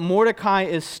 but Mordecai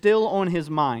is still on his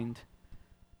mind.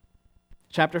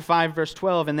 Chapter 5, verse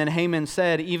 12, "And then Haman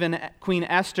said, even Queen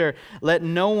Esther, let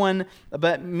no one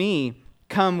but me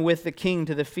come with the king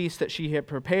to the feast that she had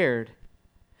prepared.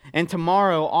 And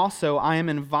tomorrow also I am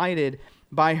invited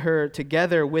by her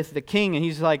together with the king." And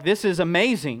he's like, this is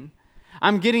amazing.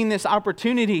 I'm getting this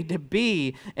opportunity to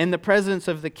be in the presence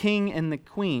of the king and the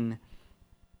queen.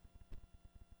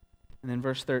 And in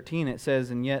verse 13 it says,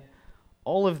 "And yet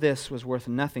all of this was worth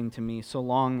nothing to me so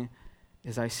long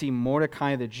as I see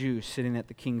Mordecai the Jew sitting at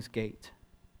the king's gate."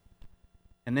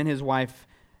 And then his wife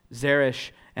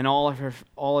Zeresh and all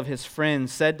of his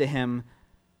friends said to him,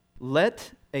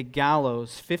 "Let a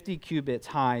gallows 50 cubits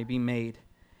high be made,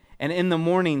 and in the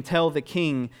morning tell the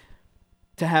king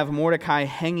to have Mordecai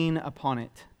hanging upon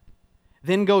it.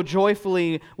 Then go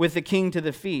joyfully with the king to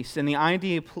the feast." And the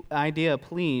idea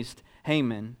pleased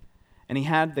Haman, and he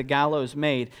had the gallows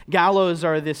made. Gallows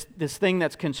are this thing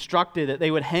that's constructed that they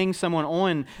would hang someone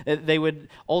on, that they would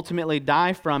ultimately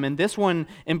die from. And this one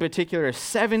in particular is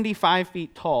 75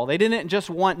 feet tall. They didn't just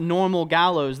want normal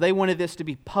gallows. They wanted this to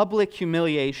be public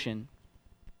humiliation.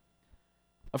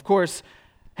 Of course,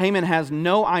 Haman has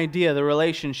no idea the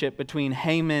relationship between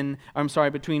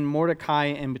between Mordecai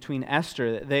and between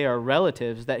Esther, that they are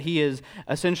relatives, that he is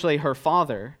essentially her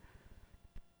father,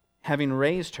 having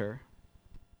raised her.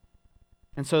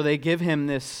 And so they give him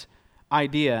this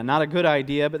idea, not a good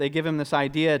idea, but they give him this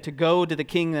idea to go to the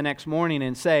king the next morning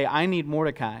and say, "I need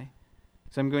Mordecai,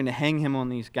 so I'm going to hang him on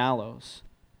these gallows."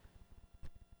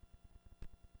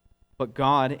 But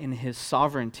God, in his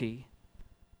sovereignty,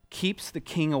 keeps the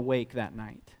king awake that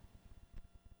night.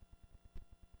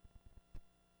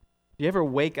 Do you ever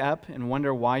wake up and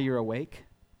wonder why you're awake?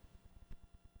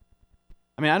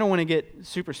 I mean, I don't want to get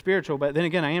super spiritual, but then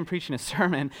again, I am preaching a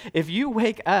sermon. If you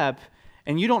wake up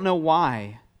and you don't know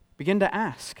why, begin to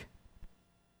ask.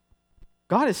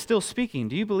 God is still speaking.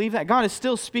 Do you believe that? God is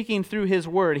still speaking through his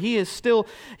word. He is still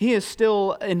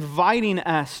inviting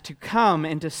us to come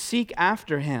and to seek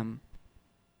after him.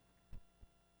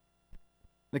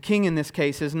 The king in this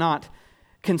case is not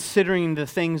considering the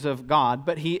things of God,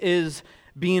 but he is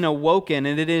being awoken,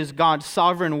 and it is God's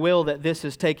sovereign will that this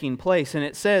is taking place. And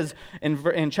it says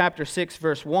in chapter 6,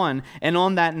 verse 1, "And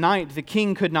on that night the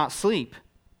king could not sleep.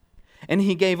 And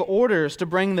he gave orders to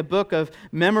bring the book of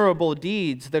memorable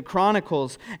deeds, the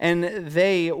Chronicles, and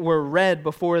they were read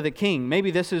before the king." Maybe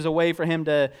this is a way for him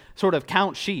to sort of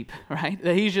count sheep, right?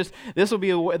 That this will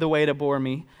be the way to bore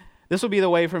me. This will be the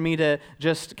way for me to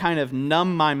just kind of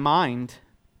numb my mind.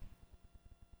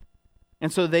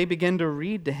 And so they begin to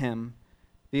read to him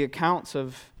the accounts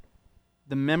of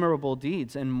the memorable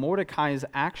deeds and Mordecai's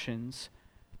actions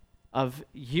of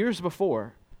years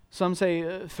before. Some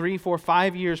say 3, 4,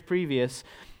 5 years previous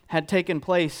had taken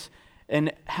place,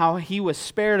 and how he was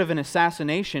spared of an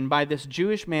assassination by this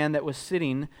Jewish man that was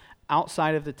sitting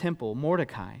outside of the temple,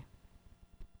 Mordecai.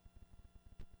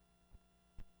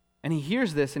 And he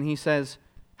hears this and he says,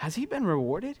 "Has he been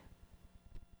rewarded?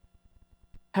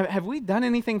 Have we done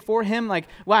anything for him?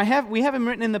 We have him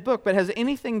written in the book, but has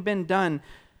anything been done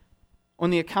on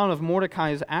the account of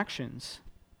Mordecai's actions?"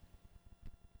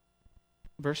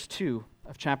 Verse 2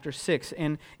 of chapter 6.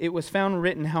 And it was found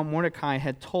written how Mordecai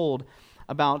had told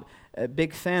about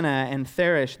Bigthana and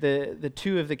Teresh, the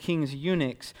two of the king's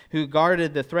eunuchs who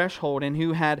guarded the threshold and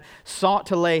who had sought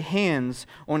to lay hands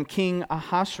on King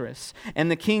Ahasuerus.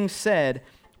 And the king said,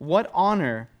 "What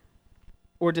honor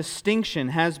or distinction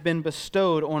has been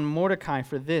bestowed on Mordecai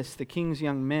for this?" The king's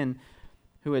young men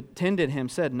who attended him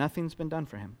said, "Nothing's been done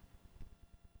for him."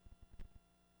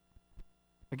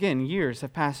 Again, years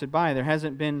have passed by. There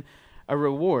hasn't been a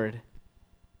reward.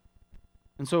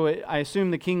 And so I assume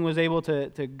the king was able to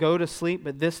go to sleep,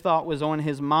 but this thought was on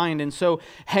his mind. And so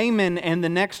Haman, and the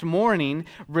next morning,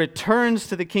 returns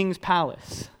to the king's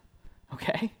palace.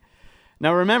 Okay?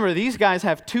 Now remember, these guys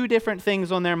have two different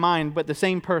things on their mind, but the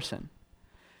same person.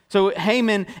 So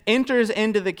Haman enters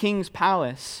into the king's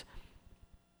palace,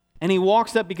 and he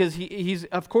walks up because he's,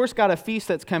 of course, got a feast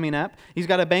that's coming up. He's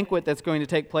got a banquet that's going to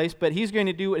take place, but he's going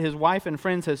to do what his wife and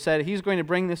friends have said. He's going to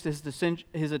bring this to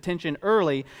his attention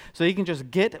early so he can just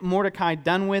get Mordecai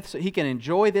done with so he can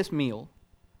enjoy this meal.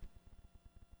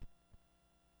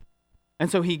 And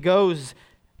so he goes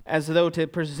as though to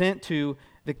present to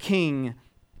the king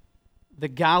the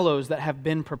gallows that have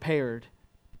been prepared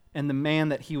and the man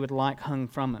that he would like hung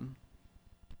from him.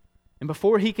 And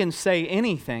before he can say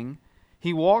anything,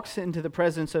 he walks into the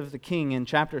presence of the king. In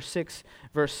chapter 6,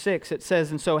 verse 6, it says,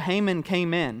 "And so Haman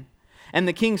came in, and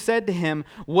the king said to him,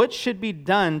 'What should be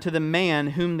done to the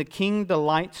man whom the king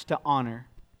delights to honor?'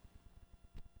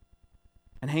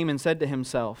 And Haman said to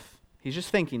himself," he's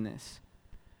just thinking this,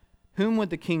 "Whom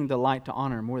would the king delight to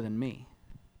honor more than me?"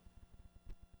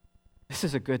 This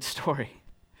is a good story.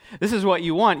 This is what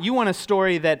you want. You want a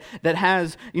story that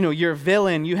has, your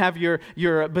villain, you have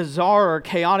your bizarre or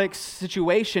chaotic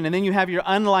situation, and then you have your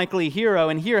unlikely hero.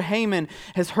 And here Haman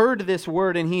has heard this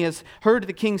word, and he has heard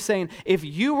the king saying, "If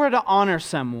you were to honor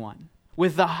someone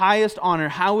with the highest honor,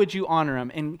 how would you honor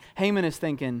him?" And Haman is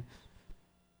thinking,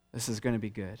 this is going to be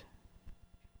good.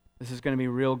 This is going to be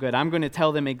real good. I'm going to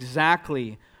tell them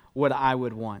exactly what I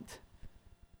would want.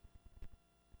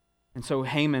 And so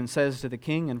Haman says to the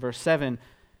king in verse 7,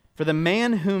 "For the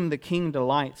man whom the king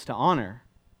delights to honor,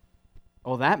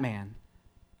 that man,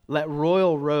 let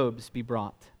royal robes be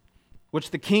brought,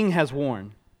 which the king has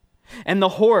worn, and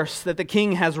the horse that the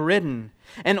king has ridden,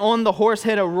 and on the horse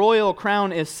head a royal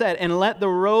crown is set, and let the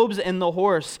robes and the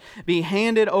horse be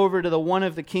handed over to the one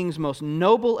of the king's most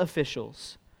noble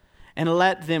officials. And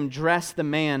let them dress the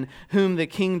man whom the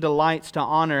king delights to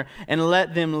honor, and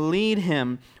let them lead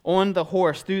him on the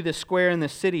horse through the square in the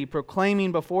city,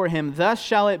 proclaiming before him, 'Thus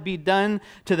shall it be done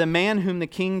to the man whom the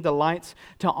king delights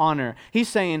to honor.'" He's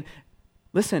saying,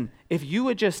 listen, if you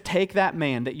would just take that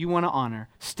man that you want to honor,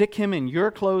 stick him in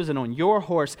your clothes and on your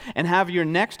horse, and have your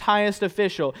next highest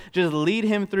official just lead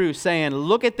him through saying,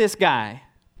 "Look at this guy.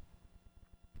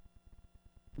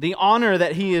 The honor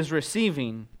that he is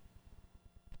receiving."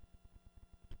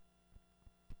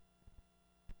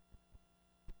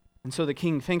 And so the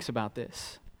king thinks about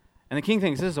this. And the king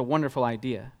thinks this is a wonderful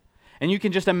idea. And you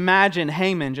can just imagine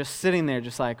Haman just sitting there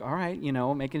just like, all right,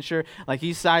 making sure, like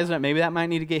he's sizing up. Maybe that might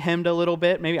need to get hemmed a little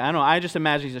bit. Maybe, I don't know. I just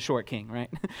imagine he's a short king, right?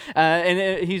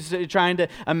 He's trying to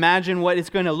imagine what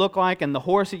it's going to look like. And the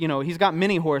horse, he's got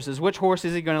many horses. Which horse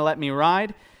is he going to let me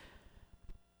ride?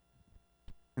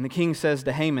 And the king says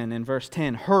to Haman in verse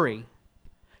 10, "Hurry,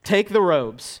 take the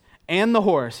robes and the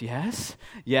horse." Yes,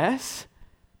 yes.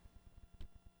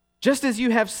 "Just as you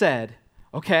have said."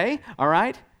 Okay, all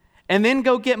right? "And then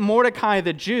go get Mordecai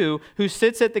the Jew who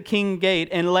sits at the king's gate,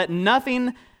 and let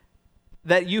nothing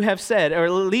that you have said, or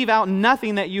leave out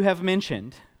nothing that you have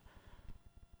mentioned."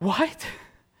 What?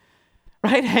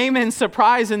 Right? Haman's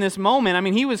surprised in this moment. I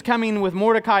mean, he was coming with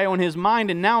Mordecai on his mind,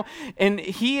 and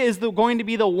he is going to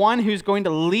be the one who's going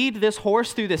to lead this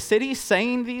horse through the city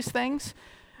saying these things.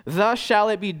 "Thus shall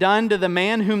it be done to the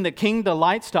man whom the king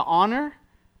delights to honor."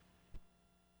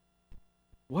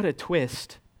 What a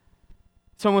twist.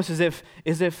 It's almost as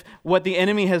if what the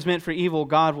enemy has meant for evil,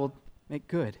 God will make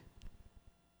good.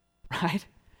 Right?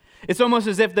 It's almost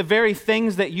as if the very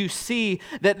things that you see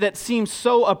that seem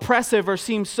so oppressive or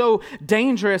seem so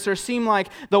dangerous or seem like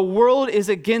the world is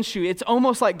against you, it's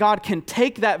almost like God can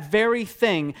take that very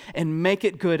thing and make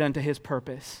it good unto his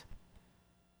purpose.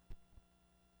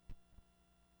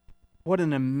 What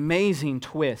an amazing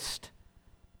twist.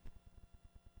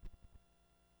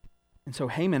 And so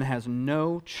Haman has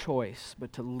no choice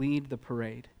but to lead the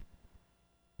parade.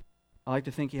 I like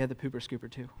to think he had the pooper scooper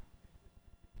too.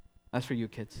 That's for you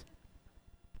kids.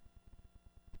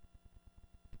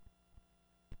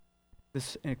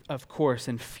 This, of course,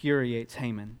 infuriates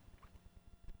Haman.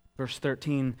 Verse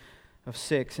 13 of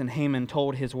 6, "And Haman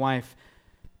told his wife,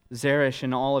 Zeresh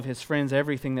and all of his friends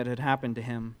everything that had happened to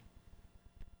him.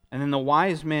 And then the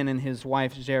wise men and his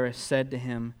wife Zeresh said to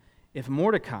him, "If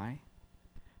Mordecai,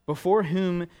 before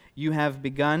whom you have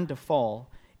begun to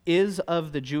fall, is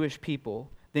of the Jewish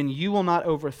people, then you will not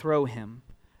overthrow him,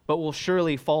 but will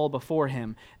surely fall before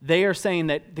him." They are saying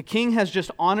that the king has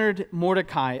just honored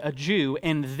Mordecai, a Jew,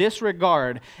 in this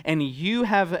regard, and you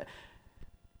have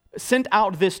sent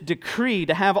out this decree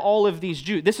to have all of these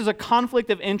Jews. This is a conflict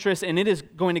of interest, and it is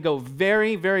going to go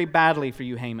very, very badly for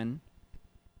you, Haman.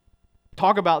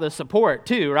 Talk about the support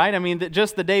too, right? I mean,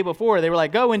 just the day before, they were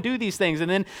like, go and do these things, and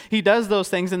then he does those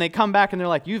things, and they come back, and they're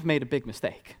like, you've made a big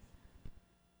mistake.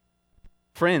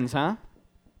 Friends, huh?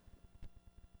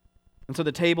 And so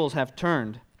the tables have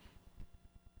turned.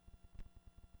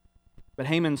 But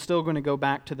Haman's still going to go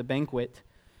back to the banquet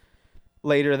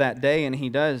later that day, and he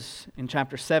does in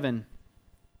chapter 7.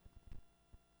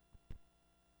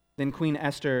 Then Queen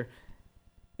Esther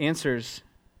answers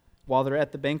while they're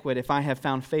at the banquet, "If I have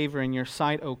found favor in your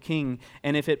sight, O king,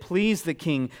 and if it please the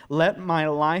king, let my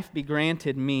life be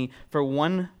granted me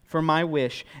for my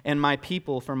wish, and my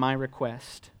people for my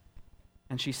request."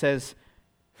 And she says,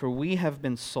 "For we have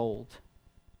been sold,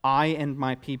 I and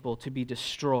my people, to be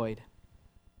destroyed,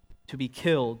 to be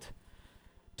killed,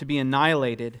 to be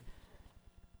annihilated."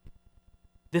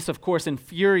 This, of course,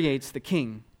 infuriates the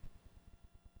king.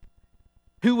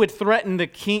 Who would threaten the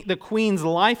queen's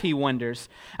life, he wonders.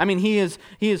 I mean, he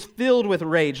is filled with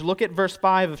rage. Look at verse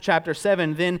 5 of chapter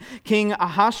 7. Then King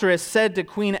Ahasuerus said to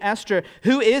Queen Esther,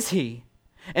 "Who is he?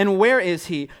 And where is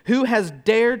he? Who has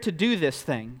dared to do this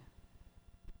thing?"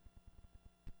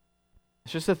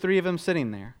 It's just the three of them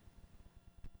sitting there.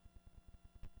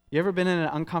 You ever been in an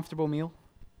uncomfortable meal?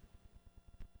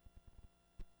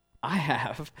 I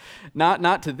have.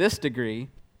 Not to this degree.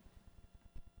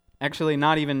 Actually,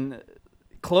 not even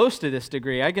close to this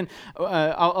degree.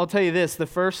 I'll tell you this: the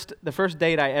first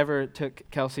date I ever took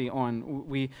Kelsey on,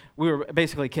 we were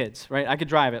basically kids, right? I could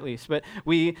drive at least, but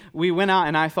we went out,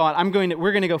 and I thought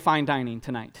we're going to go fine dining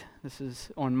tonight. This is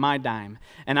on my dime,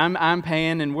 and I'm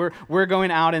paying, and we're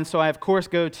going out, and so I of course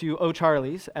go to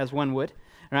O'Charlie's, as one would.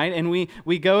 Right? And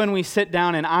we go and we sit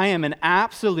down, and I am an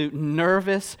absolute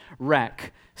nervous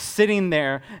wreck, sitting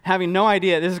there having no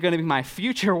idea this is going to be my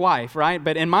future wife, right?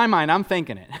 But in my mind, I'm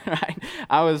thinking it, right?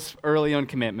 I was early on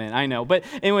commitment, I know. But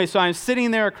anyway, so I'm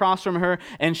sitting there across from her,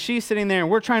 and she's sitting there, and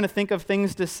we're trying to think of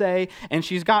things to say, and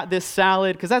she's got this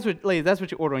salad, because that's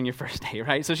what you order on your first date,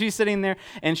 right? So she's sitting there,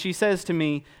 and she says to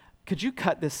me, "Could you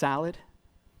cut this salad?"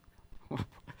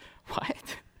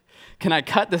 What? Can I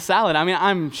cut the salad? I mean,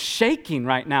 I'm shaking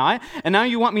right now. And now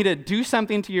you want me to do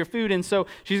something to your food. And so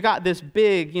she's got this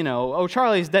big,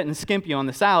 O'Charlie's doesn't skimp you on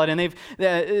the salad.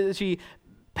 And she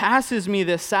passes me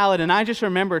this salad. And I just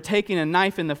remember taking a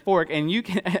knife and the fork. And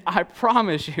I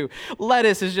promise you,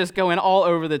 lettuce is just going all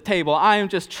over the table. I am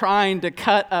just trying to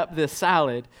cut up this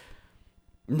salad.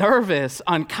 Nervous,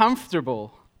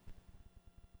 uncomfortable.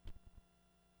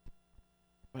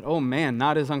 But oh man,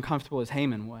 not as uncomfortable as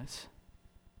Haman was.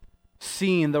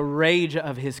 Seeing the rage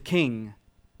of his king,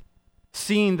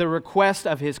 seeing the request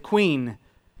of his queen,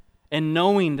 and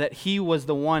knowing that he was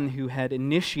the one who had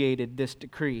initiated this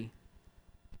decree.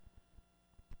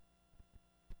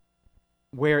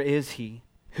 Where is he?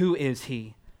 Who is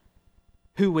he?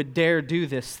 Who would dare do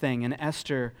this thing? And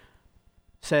Esther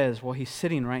says, well, he's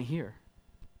sitting right here.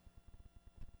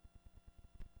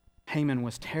 Haman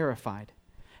was terrified.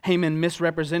 Haman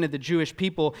misrepresented the Jewish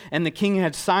people, and the king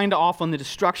had signed off on the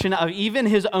destruction of even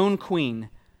his own queen.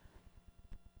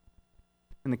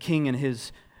 And the king, in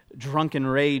his drunken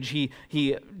rage, he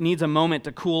needs a moment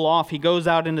to cool off. He goes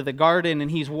out into the garden, and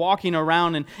he's walking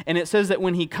around, and it says that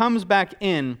when he comes back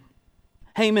in,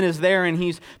 Haman is there, and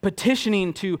he's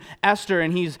petitioning to Esther,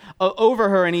 and he's over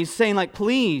her, and he's saying,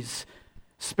 please,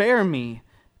 spare me.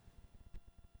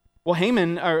 Well,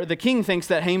 the king thinks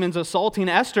that Haman's assaulting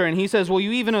Esther, and he says, will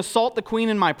you even assault the queen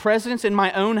in my presence, in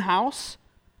my own house?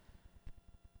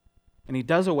 And he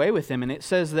does away with him, and it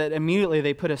says that immediately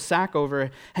they put a sack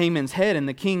over Haman's head, and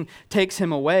the king takes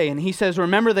him away. And he says,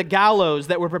 remember the gallows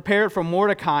that were prepared for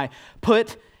Mordecai,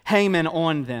 put Haman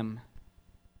on them.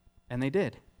 And they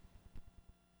did.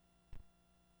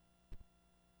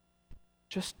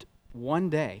 Just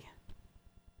one day,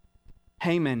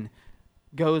 Haman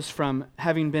goes from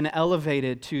having been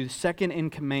elevated to second in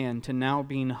command to now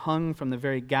being hung from the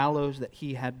very gallows that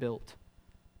he had built.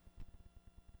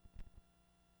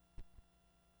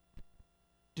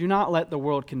 Do not let the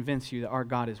world convince you that our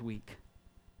God is weak.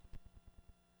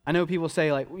 I know people say,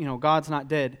 God's not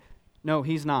dead. No,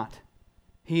 he's not.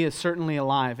 He is certainly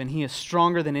alive, and he is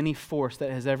stronger than any force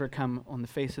that has ever come on the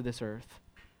face of this earth.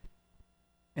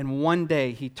 And one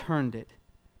day he turned it.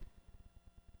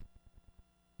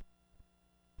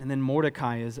 And then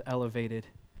Mordecai is elevated.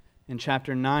 In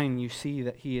chapter 9, you see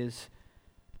that he is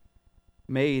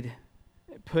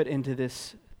put into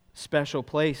this special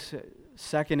place,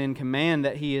 second in command,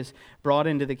 that he is brought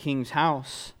into the king's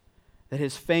house, that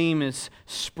his fame is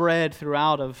spread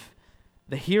throughout of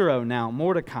the hero now,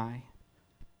 Mordecai,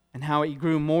 and how he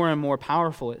grew more and more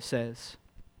powerful, it says.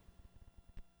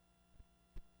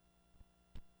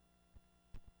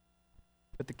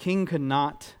 But the king could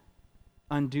not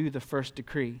undo the first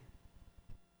decree.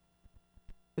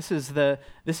 This is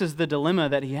the dilemma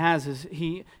that he has. Is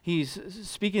he's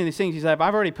speaking of these things. He's like,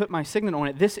 I've already put my signet on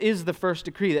it. This is the first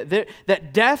decree,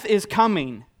 that death is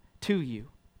coming to you.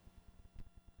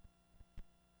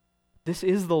 This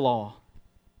is the law.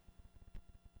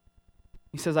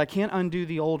 He says, I can't undo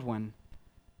the old one,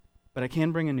 but I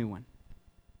can bring a new one.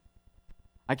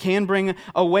 I can bring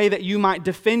a way that you might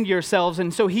defend yourselves.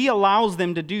 And so he allows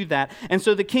them to do that. And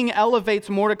so the king elevates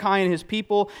Mordecai and his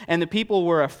people, and the people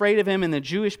were afraid of him, and the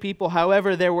Jewish people.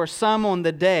 However, there were some on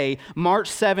the day, March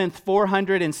 7th,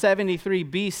 473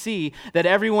 BC, that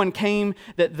everyone came,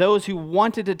 that those who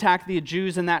wanted to attack the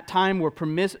Jews in that time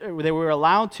they were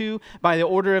allowed to by the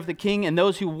order of the king, and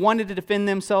those who wanted to defend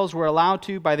themselves were allowed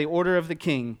to by the order of the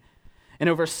king. And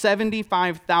over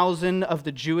 75,000 of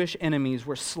the Jewish enemies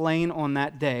were slain on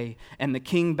that day, and the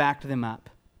king backed them up.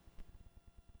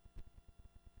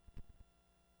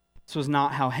 This was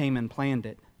not how Haman planned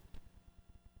it.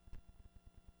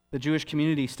 The Jewish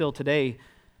community still today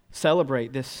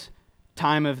celebrate this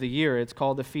time of the year. It's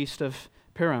called the Feast of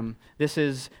Purim.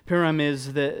 Purim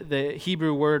is the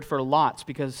Hebrew word for lots,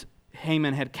 because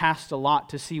Haman had cast a lot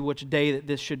to see which day that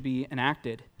this should be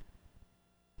enacted.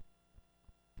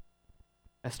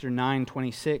 Esther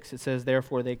 9:26, it says,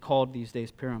 therefore they called these days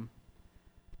Purim.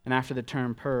 And after the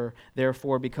term Pur,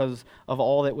 therefore, because of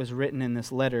all that was written in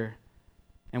this letter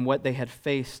and what they had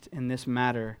faced in this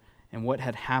matter and what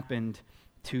had happened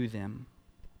to them.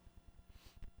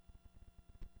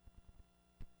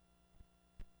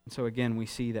 And so again, we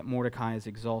see that Mordecai is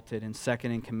exalted and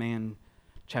second in command.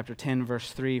 Chapter 10,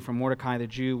 verse 3, for Mordecai the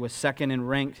Jew was second in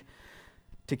rank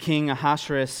to King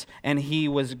Ahasuerus, and he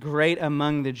was great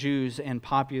among the Jews and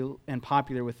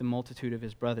popular with the multitude of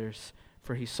his brothers,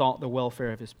 for he sought the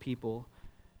welfare of his people,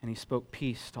 and he spoke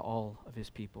peace to all of his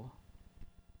people.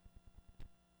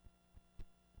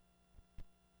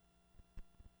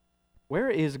 Where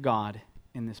is God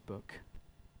in this book?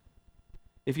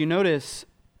 If you notice,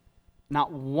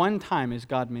 not one time is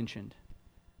God mentioned.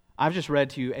 I've just read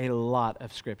to you a lot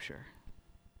of Scripture.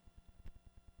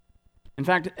 In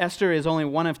fact, Esther is only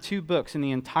one of two books in the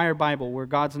entire Bible where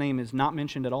God's name is not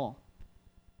mentioned at all.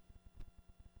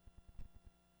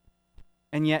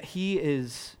 And yet he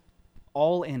is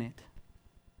all in it.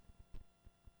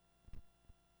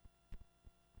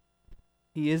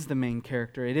 He is the main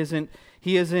character.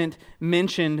 He isn't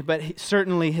mentioned, but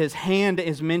certainly his hand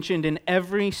is mentioned in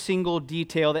every single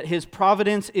detail, that his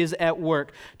providence is at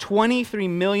work. 23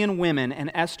 million women,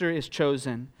 and Esther is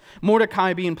chosen.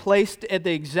 Mordecai being placed at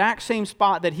the exact same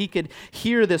spot that he could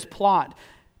hear this plot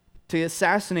to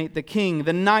assassinate the king,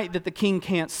 the night that the king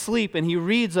can't sleep, and he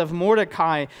reads of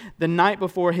Mordecai the night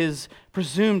before his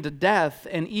presumed death,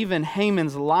 and even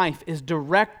Haman's life is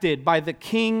directed by the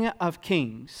King of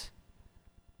Kings.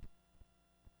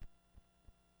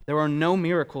 There are no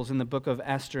miracles in the book of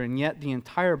Esther, and yet the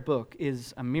entire book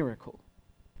is a miracle.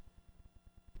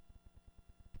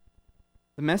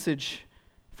 The message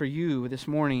for you this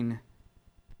morning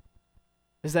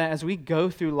is that as we go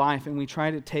through life and we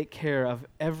try to take care of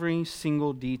every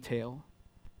single detail,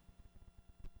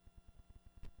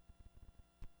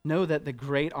 know that the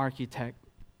great architect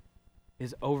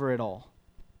is over it all,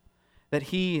 that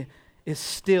he is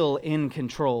still in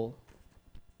control.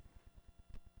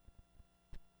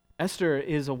 Esther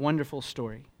is a wonderful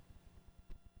story,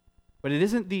 but it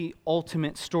isn't the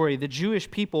ultimate story. The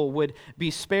Jewish people would be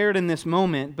spared in this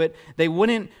moment, but they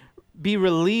wouldn't be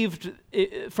relieved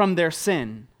from their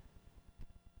sin.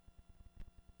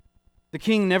 The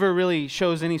king never really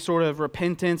shows any sort of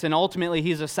repentance, and ultimately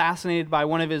he's assassinated by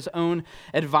one of his own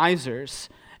advisors.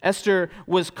 Esther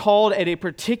was called at a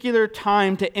particular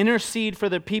time to intercede for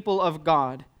the people of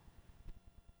God.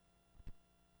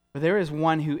 But there is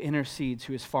one who intercedes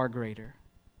who is far greater.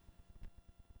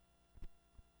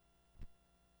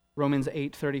 Romans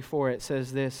 8:34, it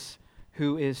says this,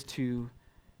 who is to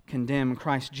condemn?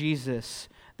 Christ Jesus,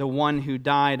 the one who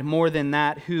died, more than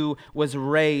that, who was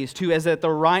raised, who is at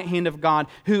the right hand of God,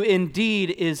 who indeed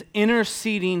is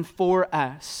interceding for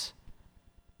us.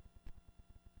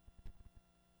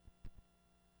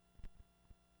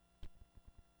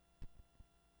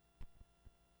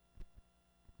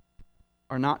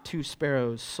 Are not 2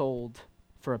 sparrows sold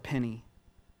for a penny?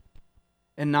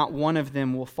 And not one of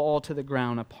them will fall to the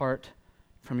ground apart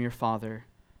from your Father,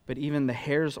 but even the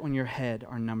hairs on your head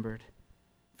are numbered.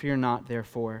 Fear not,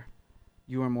 therefore,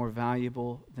 you are more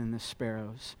valuable than the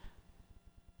sparrows.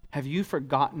 Have you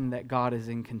forgotten that God is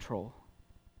in control?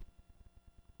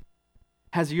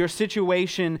 Has your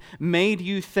situation made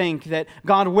you think that,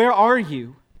 God, where are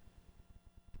you?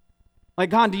 Like,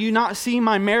 God, do you not see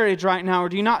my marriage right now? Or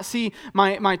do you not see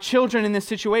my children in this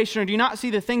situation? Or do you not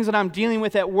see the things that I'm dealing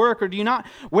with at work? Or do you not,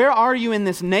 where are you in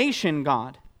this nation,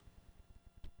 God?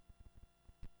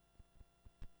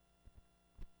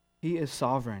 He is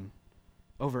sovereign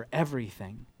over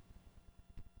everything.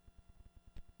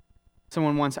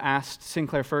 Someone once asked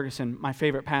Sinclair Ferguson, my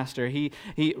favorite pastor,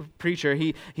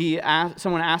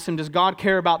 someone asked him, does God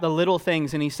care about the little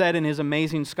things? And he said in his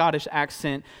amazing Scottish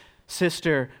accent,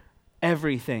 sister,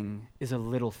 everything is a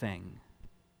little thing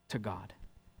to God.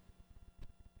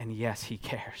 And yes, he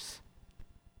cares.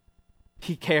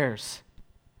 He cares.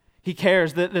 He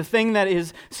cares. The thing that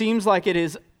seems like it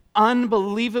is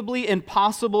unbelievably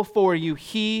impossible for you,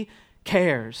 he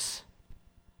cares.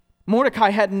 Mordecai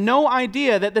had no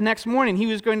idea that the next morning he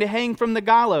was going to hang from the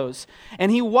gallows,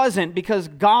 and he wasn't because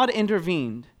God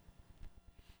intervened.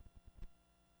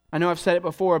 I know I've said it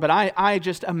before, but I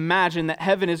just imagine that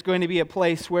heaven is going to be a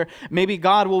place where maybe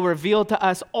God will reveal to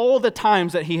us all the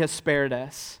times that he has spared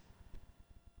us.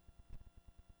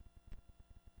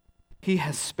 He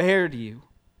has spared you.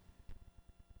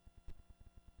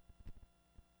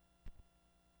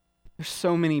 There's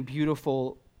so many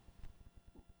beautiful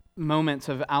moments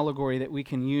of allegory that we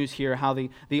can use here, how the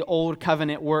old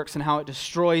covenant works and how it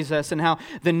destroys us, and how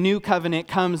the new covenant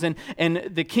comes, and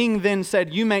the king then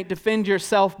said, you may defend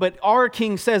yourself, but our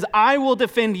king says, I will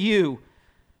defend you.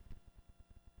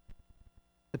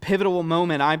 The pivotal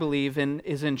moment, I believe,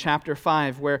 is in chapter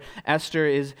 5, where Esther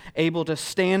is able to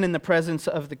stand in the presence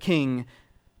of the king,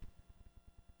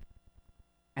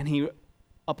 and he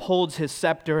upholds his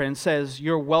scepter and says,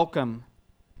 you're welcome.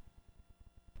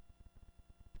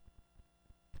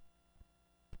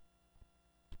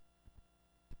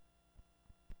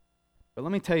 But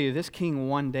let me tell you, this king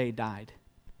one day died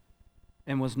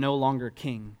and was no longer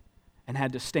king and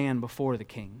had to stand before the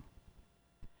king.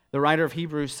 The writer of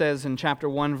Hebrews says in chapter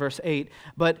 1, verse 8,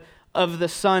 but of the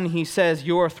Son he says,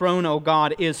 your throne, O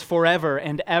God, is forever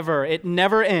and ever. It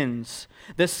never ends.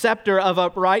 The scepter of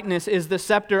uprightness is the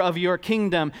scepter of your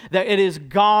kingdom, that it is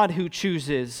God who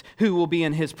chooses who will be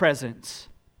in his presence.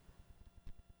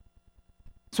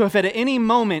 So if at any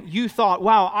moment you thought,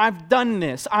 wow, I've done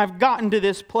this, I've gotten to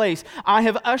this place, I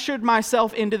have ushered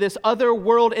myself into this other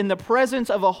world in the presence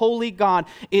of a holy God,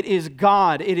 it is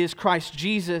God, it is Christ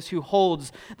Jesus who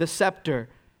holds the scepter.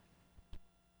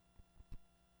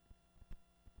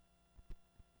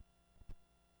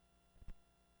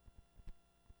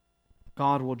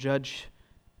 God will judge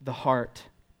the heart,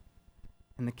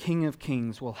 and the King of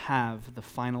Kings will have the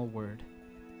final word.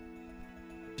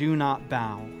 Do not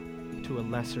bow to a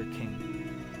lesser king.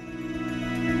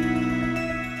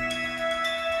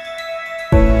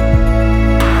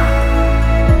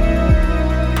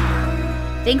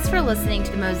 Thanks for listening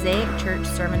to the Mosaic Church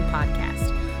Sermon Podcast.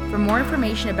 For more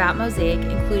information about Mosaic,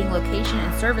 including location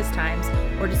and service times,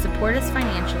 or to support us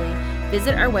financially,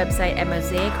 visit our website at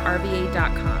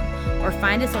mosaicrva.com or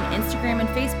find us on Instagram and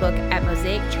Facebook at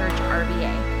Mosaic Church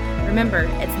RVA. Remember,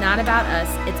 it's not about us,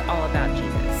 it's all about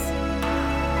Jesus.